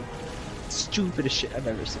 That was the stupidest shit I've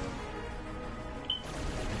ever seen.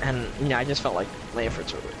 And, you know, I just felt like my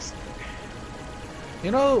efforts were wasted.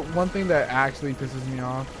 You know, one thing that actually pisses me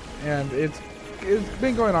off, and it's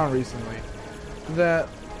been going on recently, that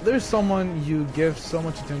there's someone you give so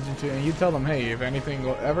much attention to, and you tell them, hey, if anything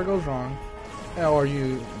ever goes wrong, or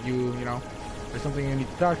you know, there's something you need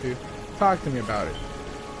to talk to me about it,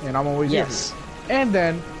 and I'm always here. And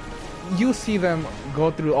then you see them go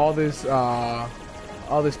through all this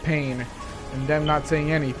pain, and them not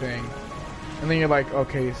saying anything, and then you're like,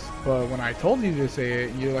 okay, but when I told you to say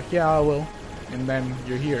it, you're like, yeah, I will. And then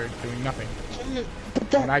you're here doing nothing.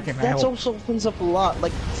 But that also opens up a lot.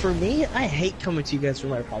 Like, for me, I hate coming to you guys for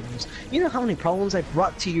my problems. You know how many problems I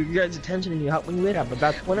brought to your guys' attention and you helped me with? Yeah, but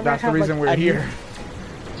that's the reason we're here.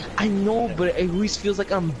 I know, but it always feels like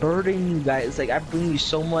I'm burdening you guys. Like, I bring you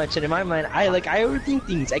so much, and in my mind, I overthink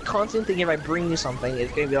things. I constantly think if I bring you something,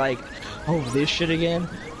 it's gonna be like, oh, this shit again?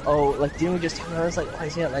 Oh, like, didn't we just talk about this? Like, why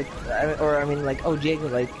is it like, or I mean, like, oh, Diego,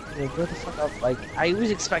 like, grow the fuck up. Like, I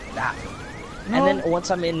always expect that. No. And then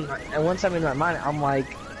once I'm in my mind, I'm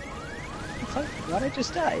like, what the fuck? Why'd I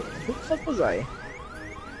just die? Who the fuck was I?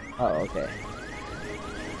 Oh, okay.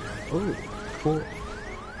 Ooh, cool.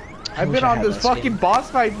 I've been on this fucking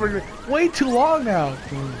boss fight for way too long now.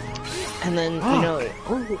 And then, you know,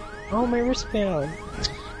 oh, my wristband.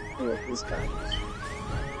 Look at this guy.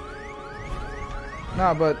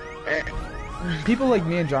 Nah, but people like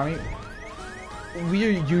me and Johnny, we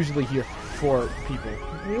are usually here for people.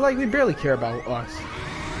 We barely care about us.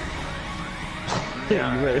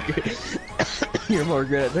 You're more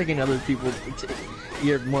good at taking other people.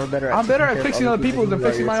 You're more better at. I'm better at fixing other people than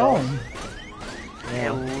fixing my own. I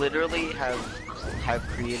literally have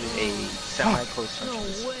created a semi-close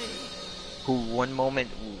friendship who one moment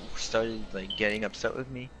started like getting upset with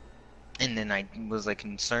me, and then I was like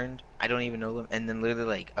concerned. I don't even know them, and then literally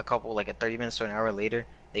like a 30 minutes to an hour later,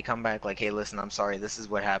 they come back like, "Hey, listen, I'm sorry. This is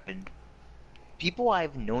what happened." People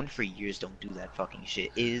I've known for years don't do that fucking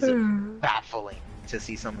shit. It is baffling to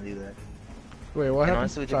see someone do that. Wait, what happened?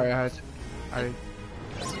 Honestly, Sorry, I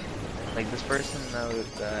like this person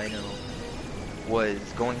that I know was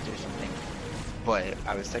going through something, but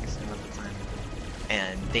I was texting them at the time,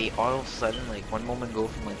 and they all of a sudden, like, one moment go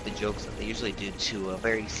from like the jokes that they usually do to a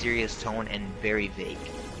very serious tone and very vague,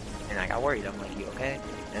 and I got worried. I'm like, "You okay?"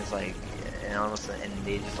 And it's like, and all of a sudden, and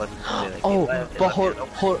they just left. Like, but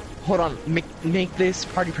hold on, make this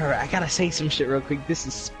party private. I gotta say some shit real quick. This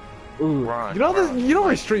is, ooh. You know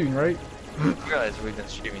we're streaming, right? You realize we've been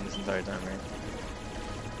streaming this entire time, right?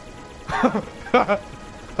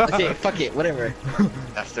 Okay, fuck it, whatever.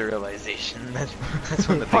 That's the realization. That's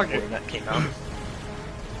when the big boy nut came out.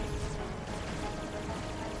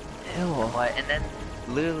 Ew. And then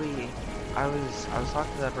literally, I was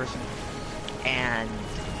talking to that person, and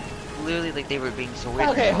literally like they were being so weird.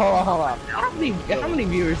 Okay, hold on. How many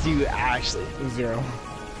viewers do you actually? 0.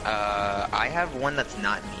 I have one that's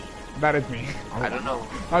not me. That is me. I don't know.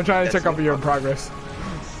 I'm trying to check up your progress.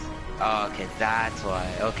 Okay, that's why.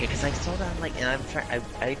 Okay, because I saw that, like, and I'm trying.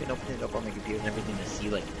 I even opened it up on my computer and everything to see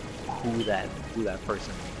like who that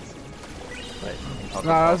person is. But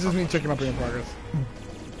Nah, that's just me checking up on your progress.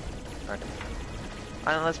 Okay.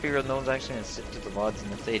 And let's be real, no one's actually gonna sit through the VODs,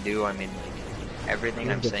 and if they do, I mean, like, everything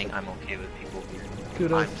I'm saying, I'm okay with people here.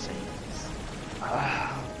 Kudos. I'm saying this.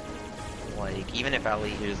 Like, even if Ali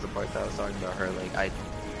hears the part that I was talking about her, like, I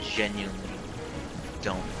genuinely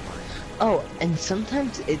don't mind. Oh, and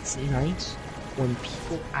sometimes it's nice when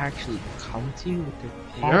people actually come to you with their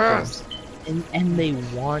problems, and they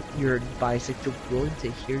want your advice, like they're willing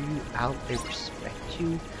to hear you out, they respect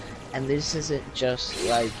you, and this isn't just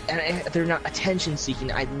like, and they're not attention seeking.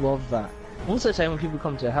 I love that. Most of the time when people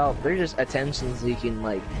come to help, they're just attention seeking,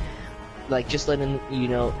 like just letting you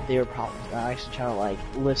know their problems, not actually trying to like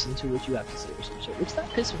listen to what you have to say or some shit, which that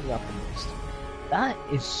pisses me off the most. That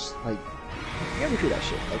is like, you ever do that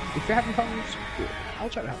shit? Like, if you're having problems, cool, I'll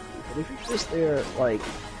try to help you. But if you're just there, like,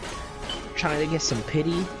 trying to get some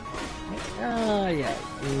pity, like, yeah,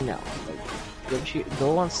 no. Like,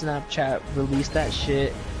 go on Snapchat, release that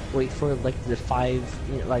shit, wait for, like, the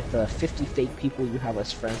 50 fake people you have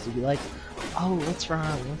as friends to be like, oh, what's wrong?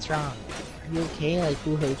 Are you okay? Like,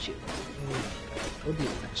 who hurt you? Go do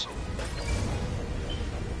that shit.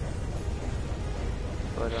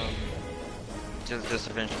 But, just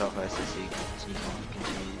to finish it off, so you can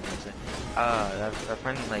continue. That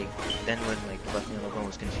friend, like, then when, like, left me alone,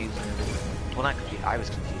 was confused and everything. Well, not confused, I was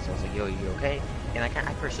confused. I was like, yo, you okay? And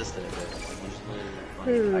I persisted a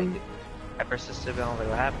bit. Like, I persisted, but I was like,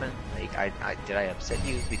 what happened? Like, did I upset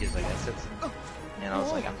you? Because, like, I said something. And I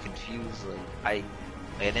was like, I'm confused. Like,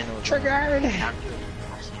 I didn't know what was going on.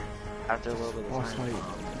 After a little bit of time,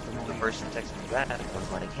 the person texted me back. I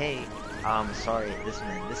was like, hey, sorry, this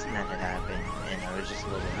and that had happened, and I was just a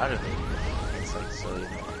little bit out of it. And it's like, so, you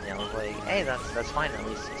know, and I was like, hey, that's fine, at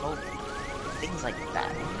least you told me. Things like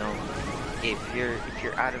that, you know. If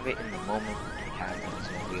you're out of it in the moment, it happens,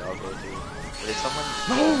 you know, we all go through it. But if someone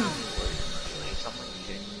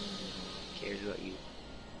genuinely cares about you,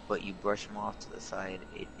 but you brush them off to the side,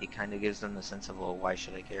 it kind of gives them the sense of, well, why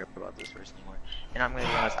should I care about this person anymore? And I'm gonna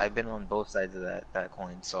be honest, I've been on both sides of that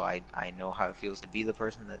coin, so I know how it feels to be the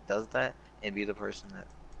person that does that, and be the person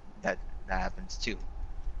that happens too.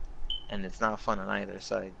 And it's not fun on either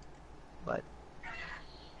side, but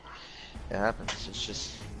it happens. It's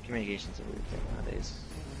just, communication's a weird thing nowadays.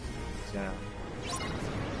 Yeah.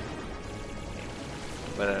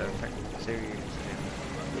 But seriously.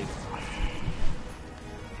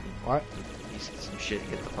 What? You said some shit,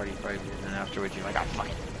 get the party private, and then afterwards you're like, ah, fuck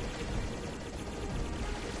it.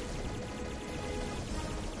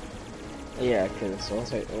 Yeah, cause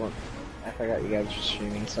also, I forgot you guys were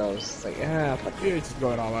streaming, so I was just like, ah, fuck Yeah, it's just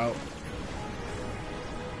going all out.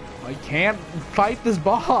 I can't fight this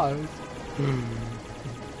boss. You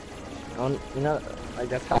know, like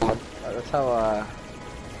that's how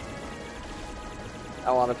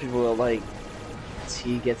a lot of people like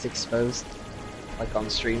T gets exposed, like on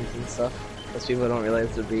streams and stuff, because people don't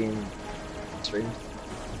realize they're being streamed.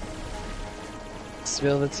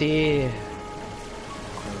 Spill the tea.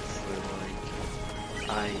 Honestly, like,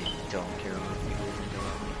 I don't care what people think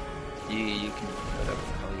about me. You can do whatever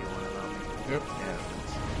the hell you want about me. Yep. Yeah.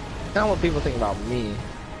 It's not what people think about me.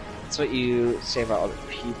 It's what you say about other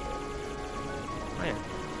people. Oh, yeah.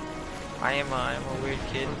 I am a weird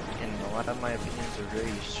kid, and a lot of my opinions are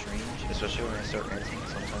very strange, especially when I start ranting.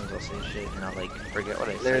 Sometimes I'll say shit, and I'll, like, forget what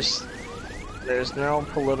I said. There's no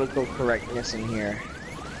political correctness in here.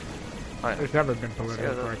 Oh, yeah. There's never been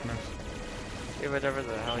political correctness. Say whatever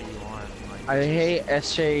the hell you want. Like, I hate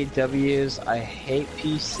SJWs, I hate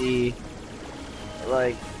PC.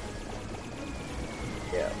 Like,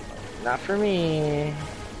 yeah, not for me.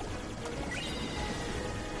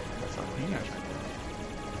 That's not me.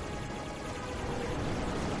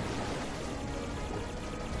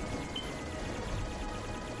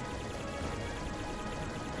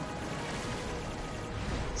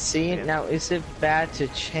 See, now is it bad to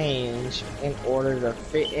change in order to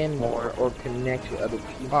fit in more or connect with other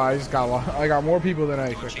people? Oh, I got more people than I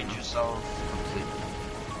expected. Change yourself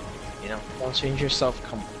completely. You know? Don't change yourself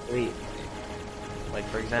completely. Like,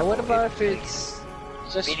 for But example, what about if it's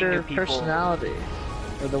just meeting your new people- personality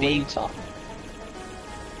or the way you talk?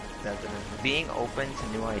 being open to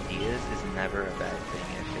new ideas is never a bad thing.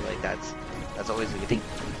 I feel like that's always a good thing.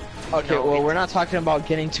 Okay, No, well, we're not talking about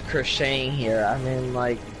getting to crocheting here. I mean,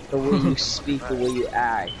 like, the way you speak, the way you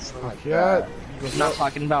act, something like that. We're not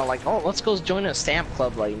talking about, like, oh, let's go join a stamp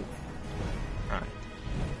club, like... Alright.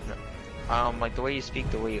 No. Like, the way you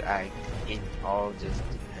speak, the way you act, it all just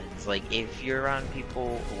depends. Like, if you're around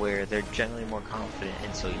people where they're generally more confident,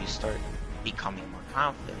 and so you start becoming more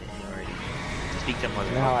confident in order to speak to them more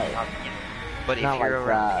confident. But if you're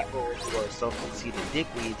around people who are self-conceited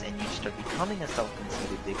dickweeds and you start becoming a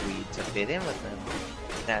self-conceited dickweed to fit in with them,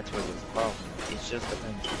 that's where there's a problem. It's just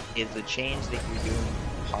depends. Is the change that you're doing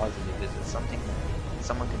positive? Is it something that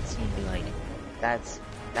someone can see and be like, that's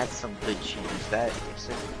some good change. That is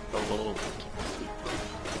a little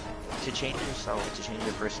to change yourself, to change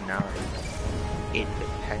your personality. It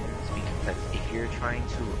depends, because if you're trying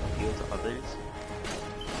to appeal to others,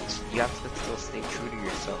 you have to still stay true to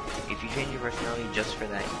yourself. If you change your personality just for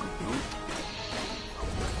that group,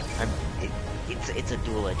 it's a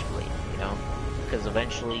dual-edged blade, you know? Because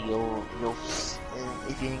eventually you'll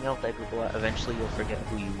if you hang out with that group a lot, eventually you'll forget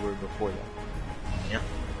who you were before that. You know?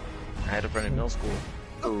 I had a friend in middle school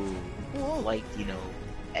who liked, you know,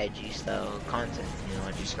 edgy style content, you know,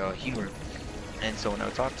 edgy style humor. And so when I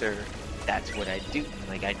would talk to her, that's what I'd do.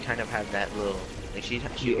 Like, I'd kind of have that little, like, she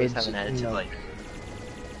always have an attitude, like,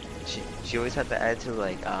 she always had the attitude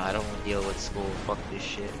like, I don't want to deal with school, fuck this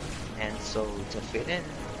shit. And so to fit in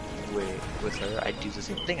with her, I'd do the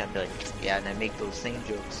same thing. I'd be like, yeah, and I make those same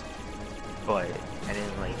jokes, but I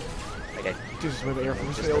didn't like I just with the Air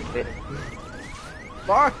Force just failed. fit in.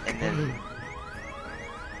 Fuck! And then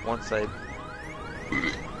once I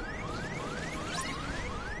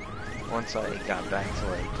got back to,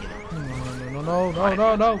 like, you know,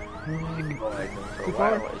 No. people like them for a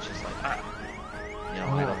while, it's just like, you know,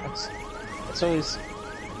 I don't.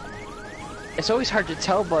 It's always hard to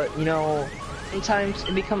tell, but you know, sometimes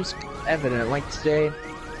it becomes evident. Like today,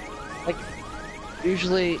 like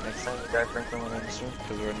usually. Next time you die, Franklin, when I end stream,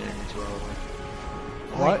 because we're nearing 2 hours.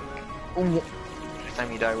 What? Next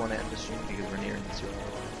time you die, want to end the stream because we're nearing 2 hours.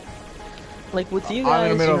 Like with you I'm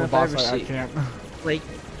guys, in the middle you of know, a if boss I fight. I ever can't. like,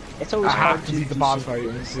 it's always I hard have to to beat the do boss some fight.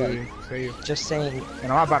 things, Like, like, save. just saying,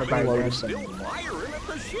 And I'm about to die again.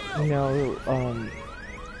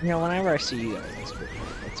 you know, whenever I see you guys,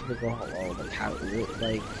 it's a big hello, like how,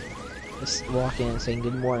 like, just walking and saying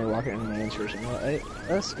good morning, walking in the answers, and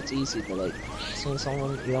it's easy, but like seeing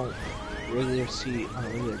someone you don't regularly see on a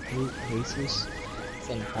regular basis,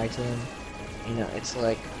 saying hi to them, you know, it's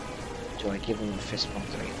like, do I give them a fist bump?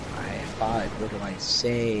 Do I give them a high five? What do I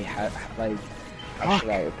say? How should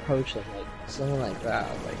I approach them? Like something like that.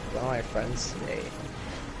 Like one of my friends today,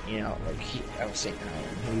 you know, like I was saying,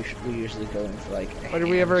 we usually go in for like a Why did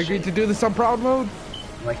we ever agree to do this on proud mode?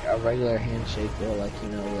 like a regular handshake, or like, you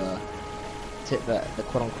know, the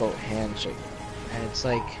quote unquote handshake, and it's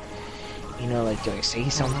like, you know, like, do I say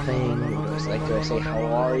something? Do I say how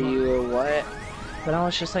are you or what? But I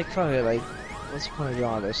was just like, fuck it, like, what's the point of doing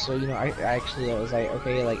all this? So, you know, I was like,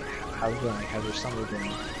 okay, like, how's it going? Like, how's your summer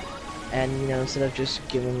going? And you know, instead of just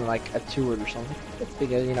giving like a 2 word response,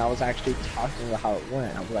 because you know I was actually talking about how it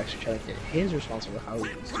went. I was actually trying to get his response about how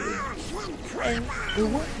he was doing, and it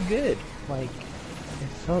went good. Like it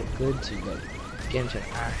felt good to like get into an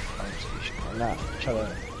actual conversation and not try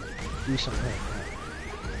to do something like that.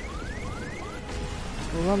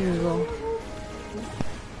 Well, love you, though.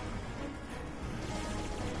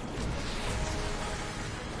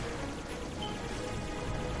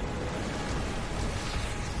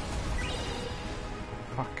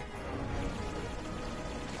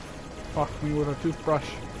 Fuck me with a toothbrush.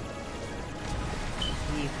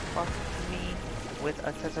 He fucked me with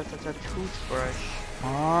a toothbrush.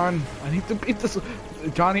 Come on, I need to beat this.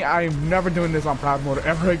 Johnny, I'm never doing this on proud mode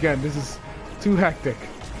ever again. This is too hectic.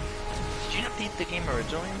 Did you not beat the game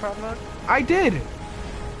originally in proud mode? I did,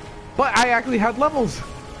 but I actually had levels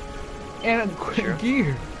and Sure.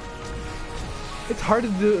 gear. It's hard to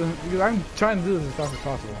do because I'm trying to do this as fast as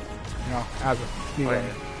possible. You know, as a speedrun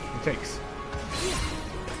it takes.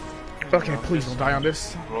 Okay, please don't die on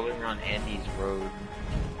this. Rolling around Andy's road.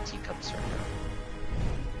 Teacup server.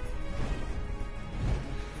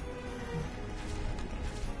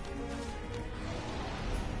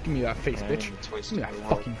 Give me that face, And bitch. Toy Give me that Story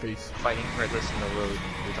fucking face. Fighting Heartless in the road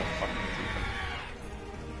with a fucking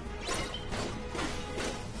teacup.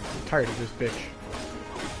 I'm tired of this bitch.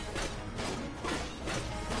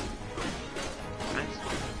 I'm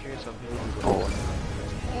curious of who.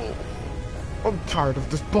 I'm tired of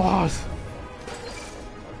this boss.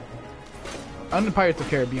 I'm the Pirates of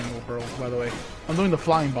the Caribbean world, by the way. I'm doing the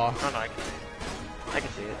flying boss. Oh no, I can see it. I can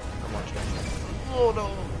see it. I'm watching it. Oh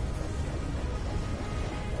no.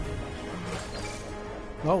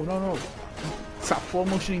 No, no, no. Stop slow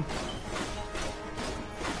motioning.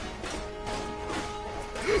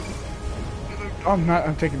 I'm not,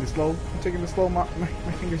 I'm taking this slow. I'm taking this slow. My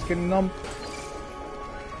finger's getting numb.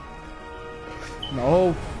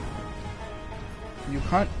 No. You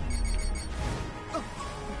cunt.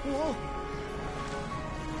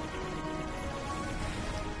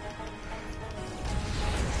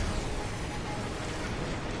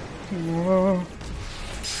 Whoa.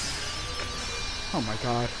 Oh my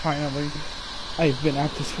god, finally. I've been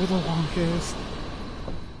at this for the longest.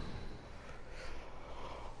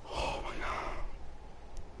 Oh my god.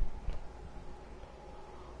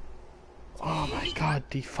 Oh my god,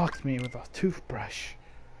 he fucked me with a toothbrush.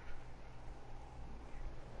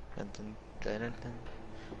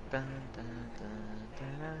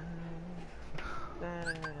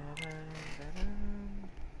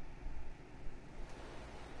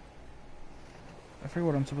 I forget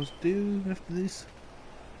what I'm supposed to do after this.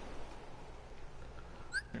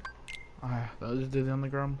 I'll just do the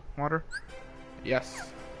underground water.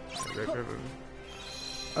 Yes.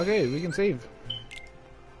 Okay, we can save.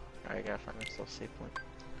 Alright, gotta find myself a save point.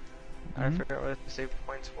 I forgot what the save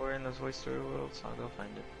points were in this Toy Story world, so I'll go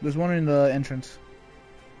find it. There's one in the entrance.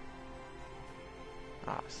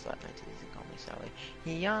 Ah, so that meant easy. Call me Sally.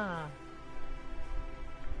 Yeah.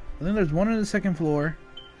 And then there's one on the second floor,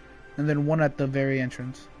 and then one at the very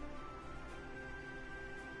entrance.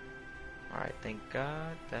 Alright, thank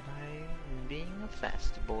God that I'm being a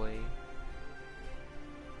fast boy.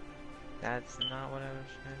 That's not what I was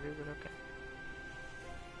trying to do, but okay.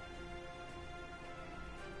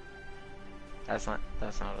 That's not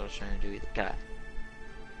what I was trying to do either. God.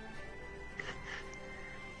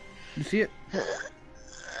 You see it?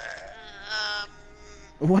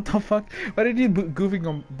 What the fuck? Why did you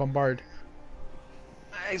goofing bombard?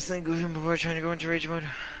 I accidentally goofed him before trying to go into rage mode.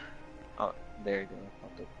 Oh, there you go.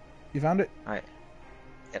 Okay. You found it? Alright.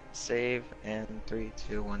 Yep, save, and 3,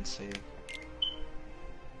 2, 1, save.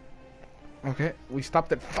 Okay, we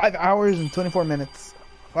stopped at 5 hours and 24 minutes.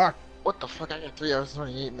 Fuck. What the fuck? I got 3 hours,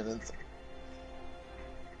 28 minutes.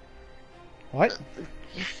 What?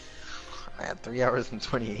 I had 3 hours and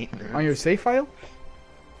 28 minutes. On your save file?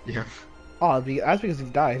 Yeah. Oh, that's because you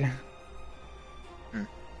died.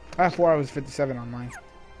 I have 4 hours 57 on mine.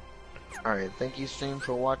 Alright, thank you stream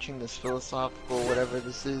for watching this philosophical whatever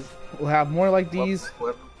this is. We'll have more like these.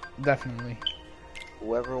 Definitely.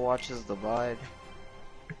 Whoever watches the VOD,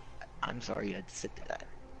 I'm sorry you had to sit through that.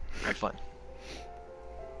 Have fun.